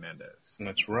Matt Fernandez.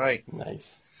 That's right.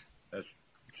 Nice. That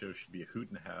show should be a hoot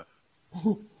and a half.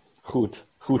 Hoot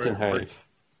and half.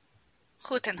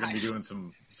 We're gonna be doing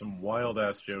some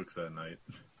wild-ass jokes that night.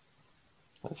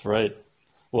 That's right.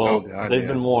 Well, they've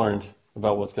been warned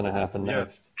about what's going to happen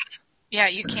next. Yeah,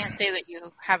 you can't say that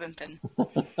you haven't been.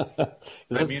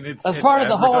 That's part of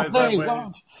the whole thing.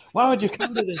 Why would you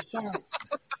come to this show?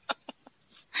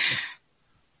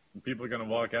 People are going to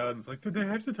walk out and it's like, did they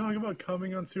have to talk about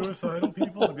coming on suicidal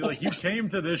people? I'd be like, you came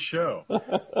to this show.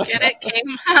 Get it,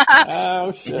 Kim?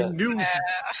 Oh, shit.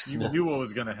 You knew what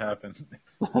was going to happen.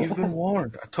 He's been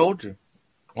warned. I told you.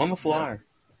 On the flyer.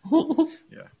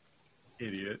 Yeah.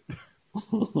 Idiot.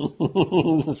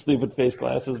 Stupid face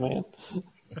glasses, man.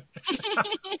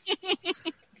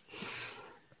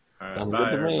 Right, Sounds bye,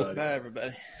 good to me. everybody. Bye,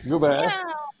 everybody. Goodbye.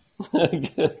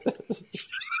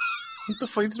 What the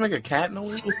fuck? You just make a cat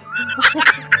noise?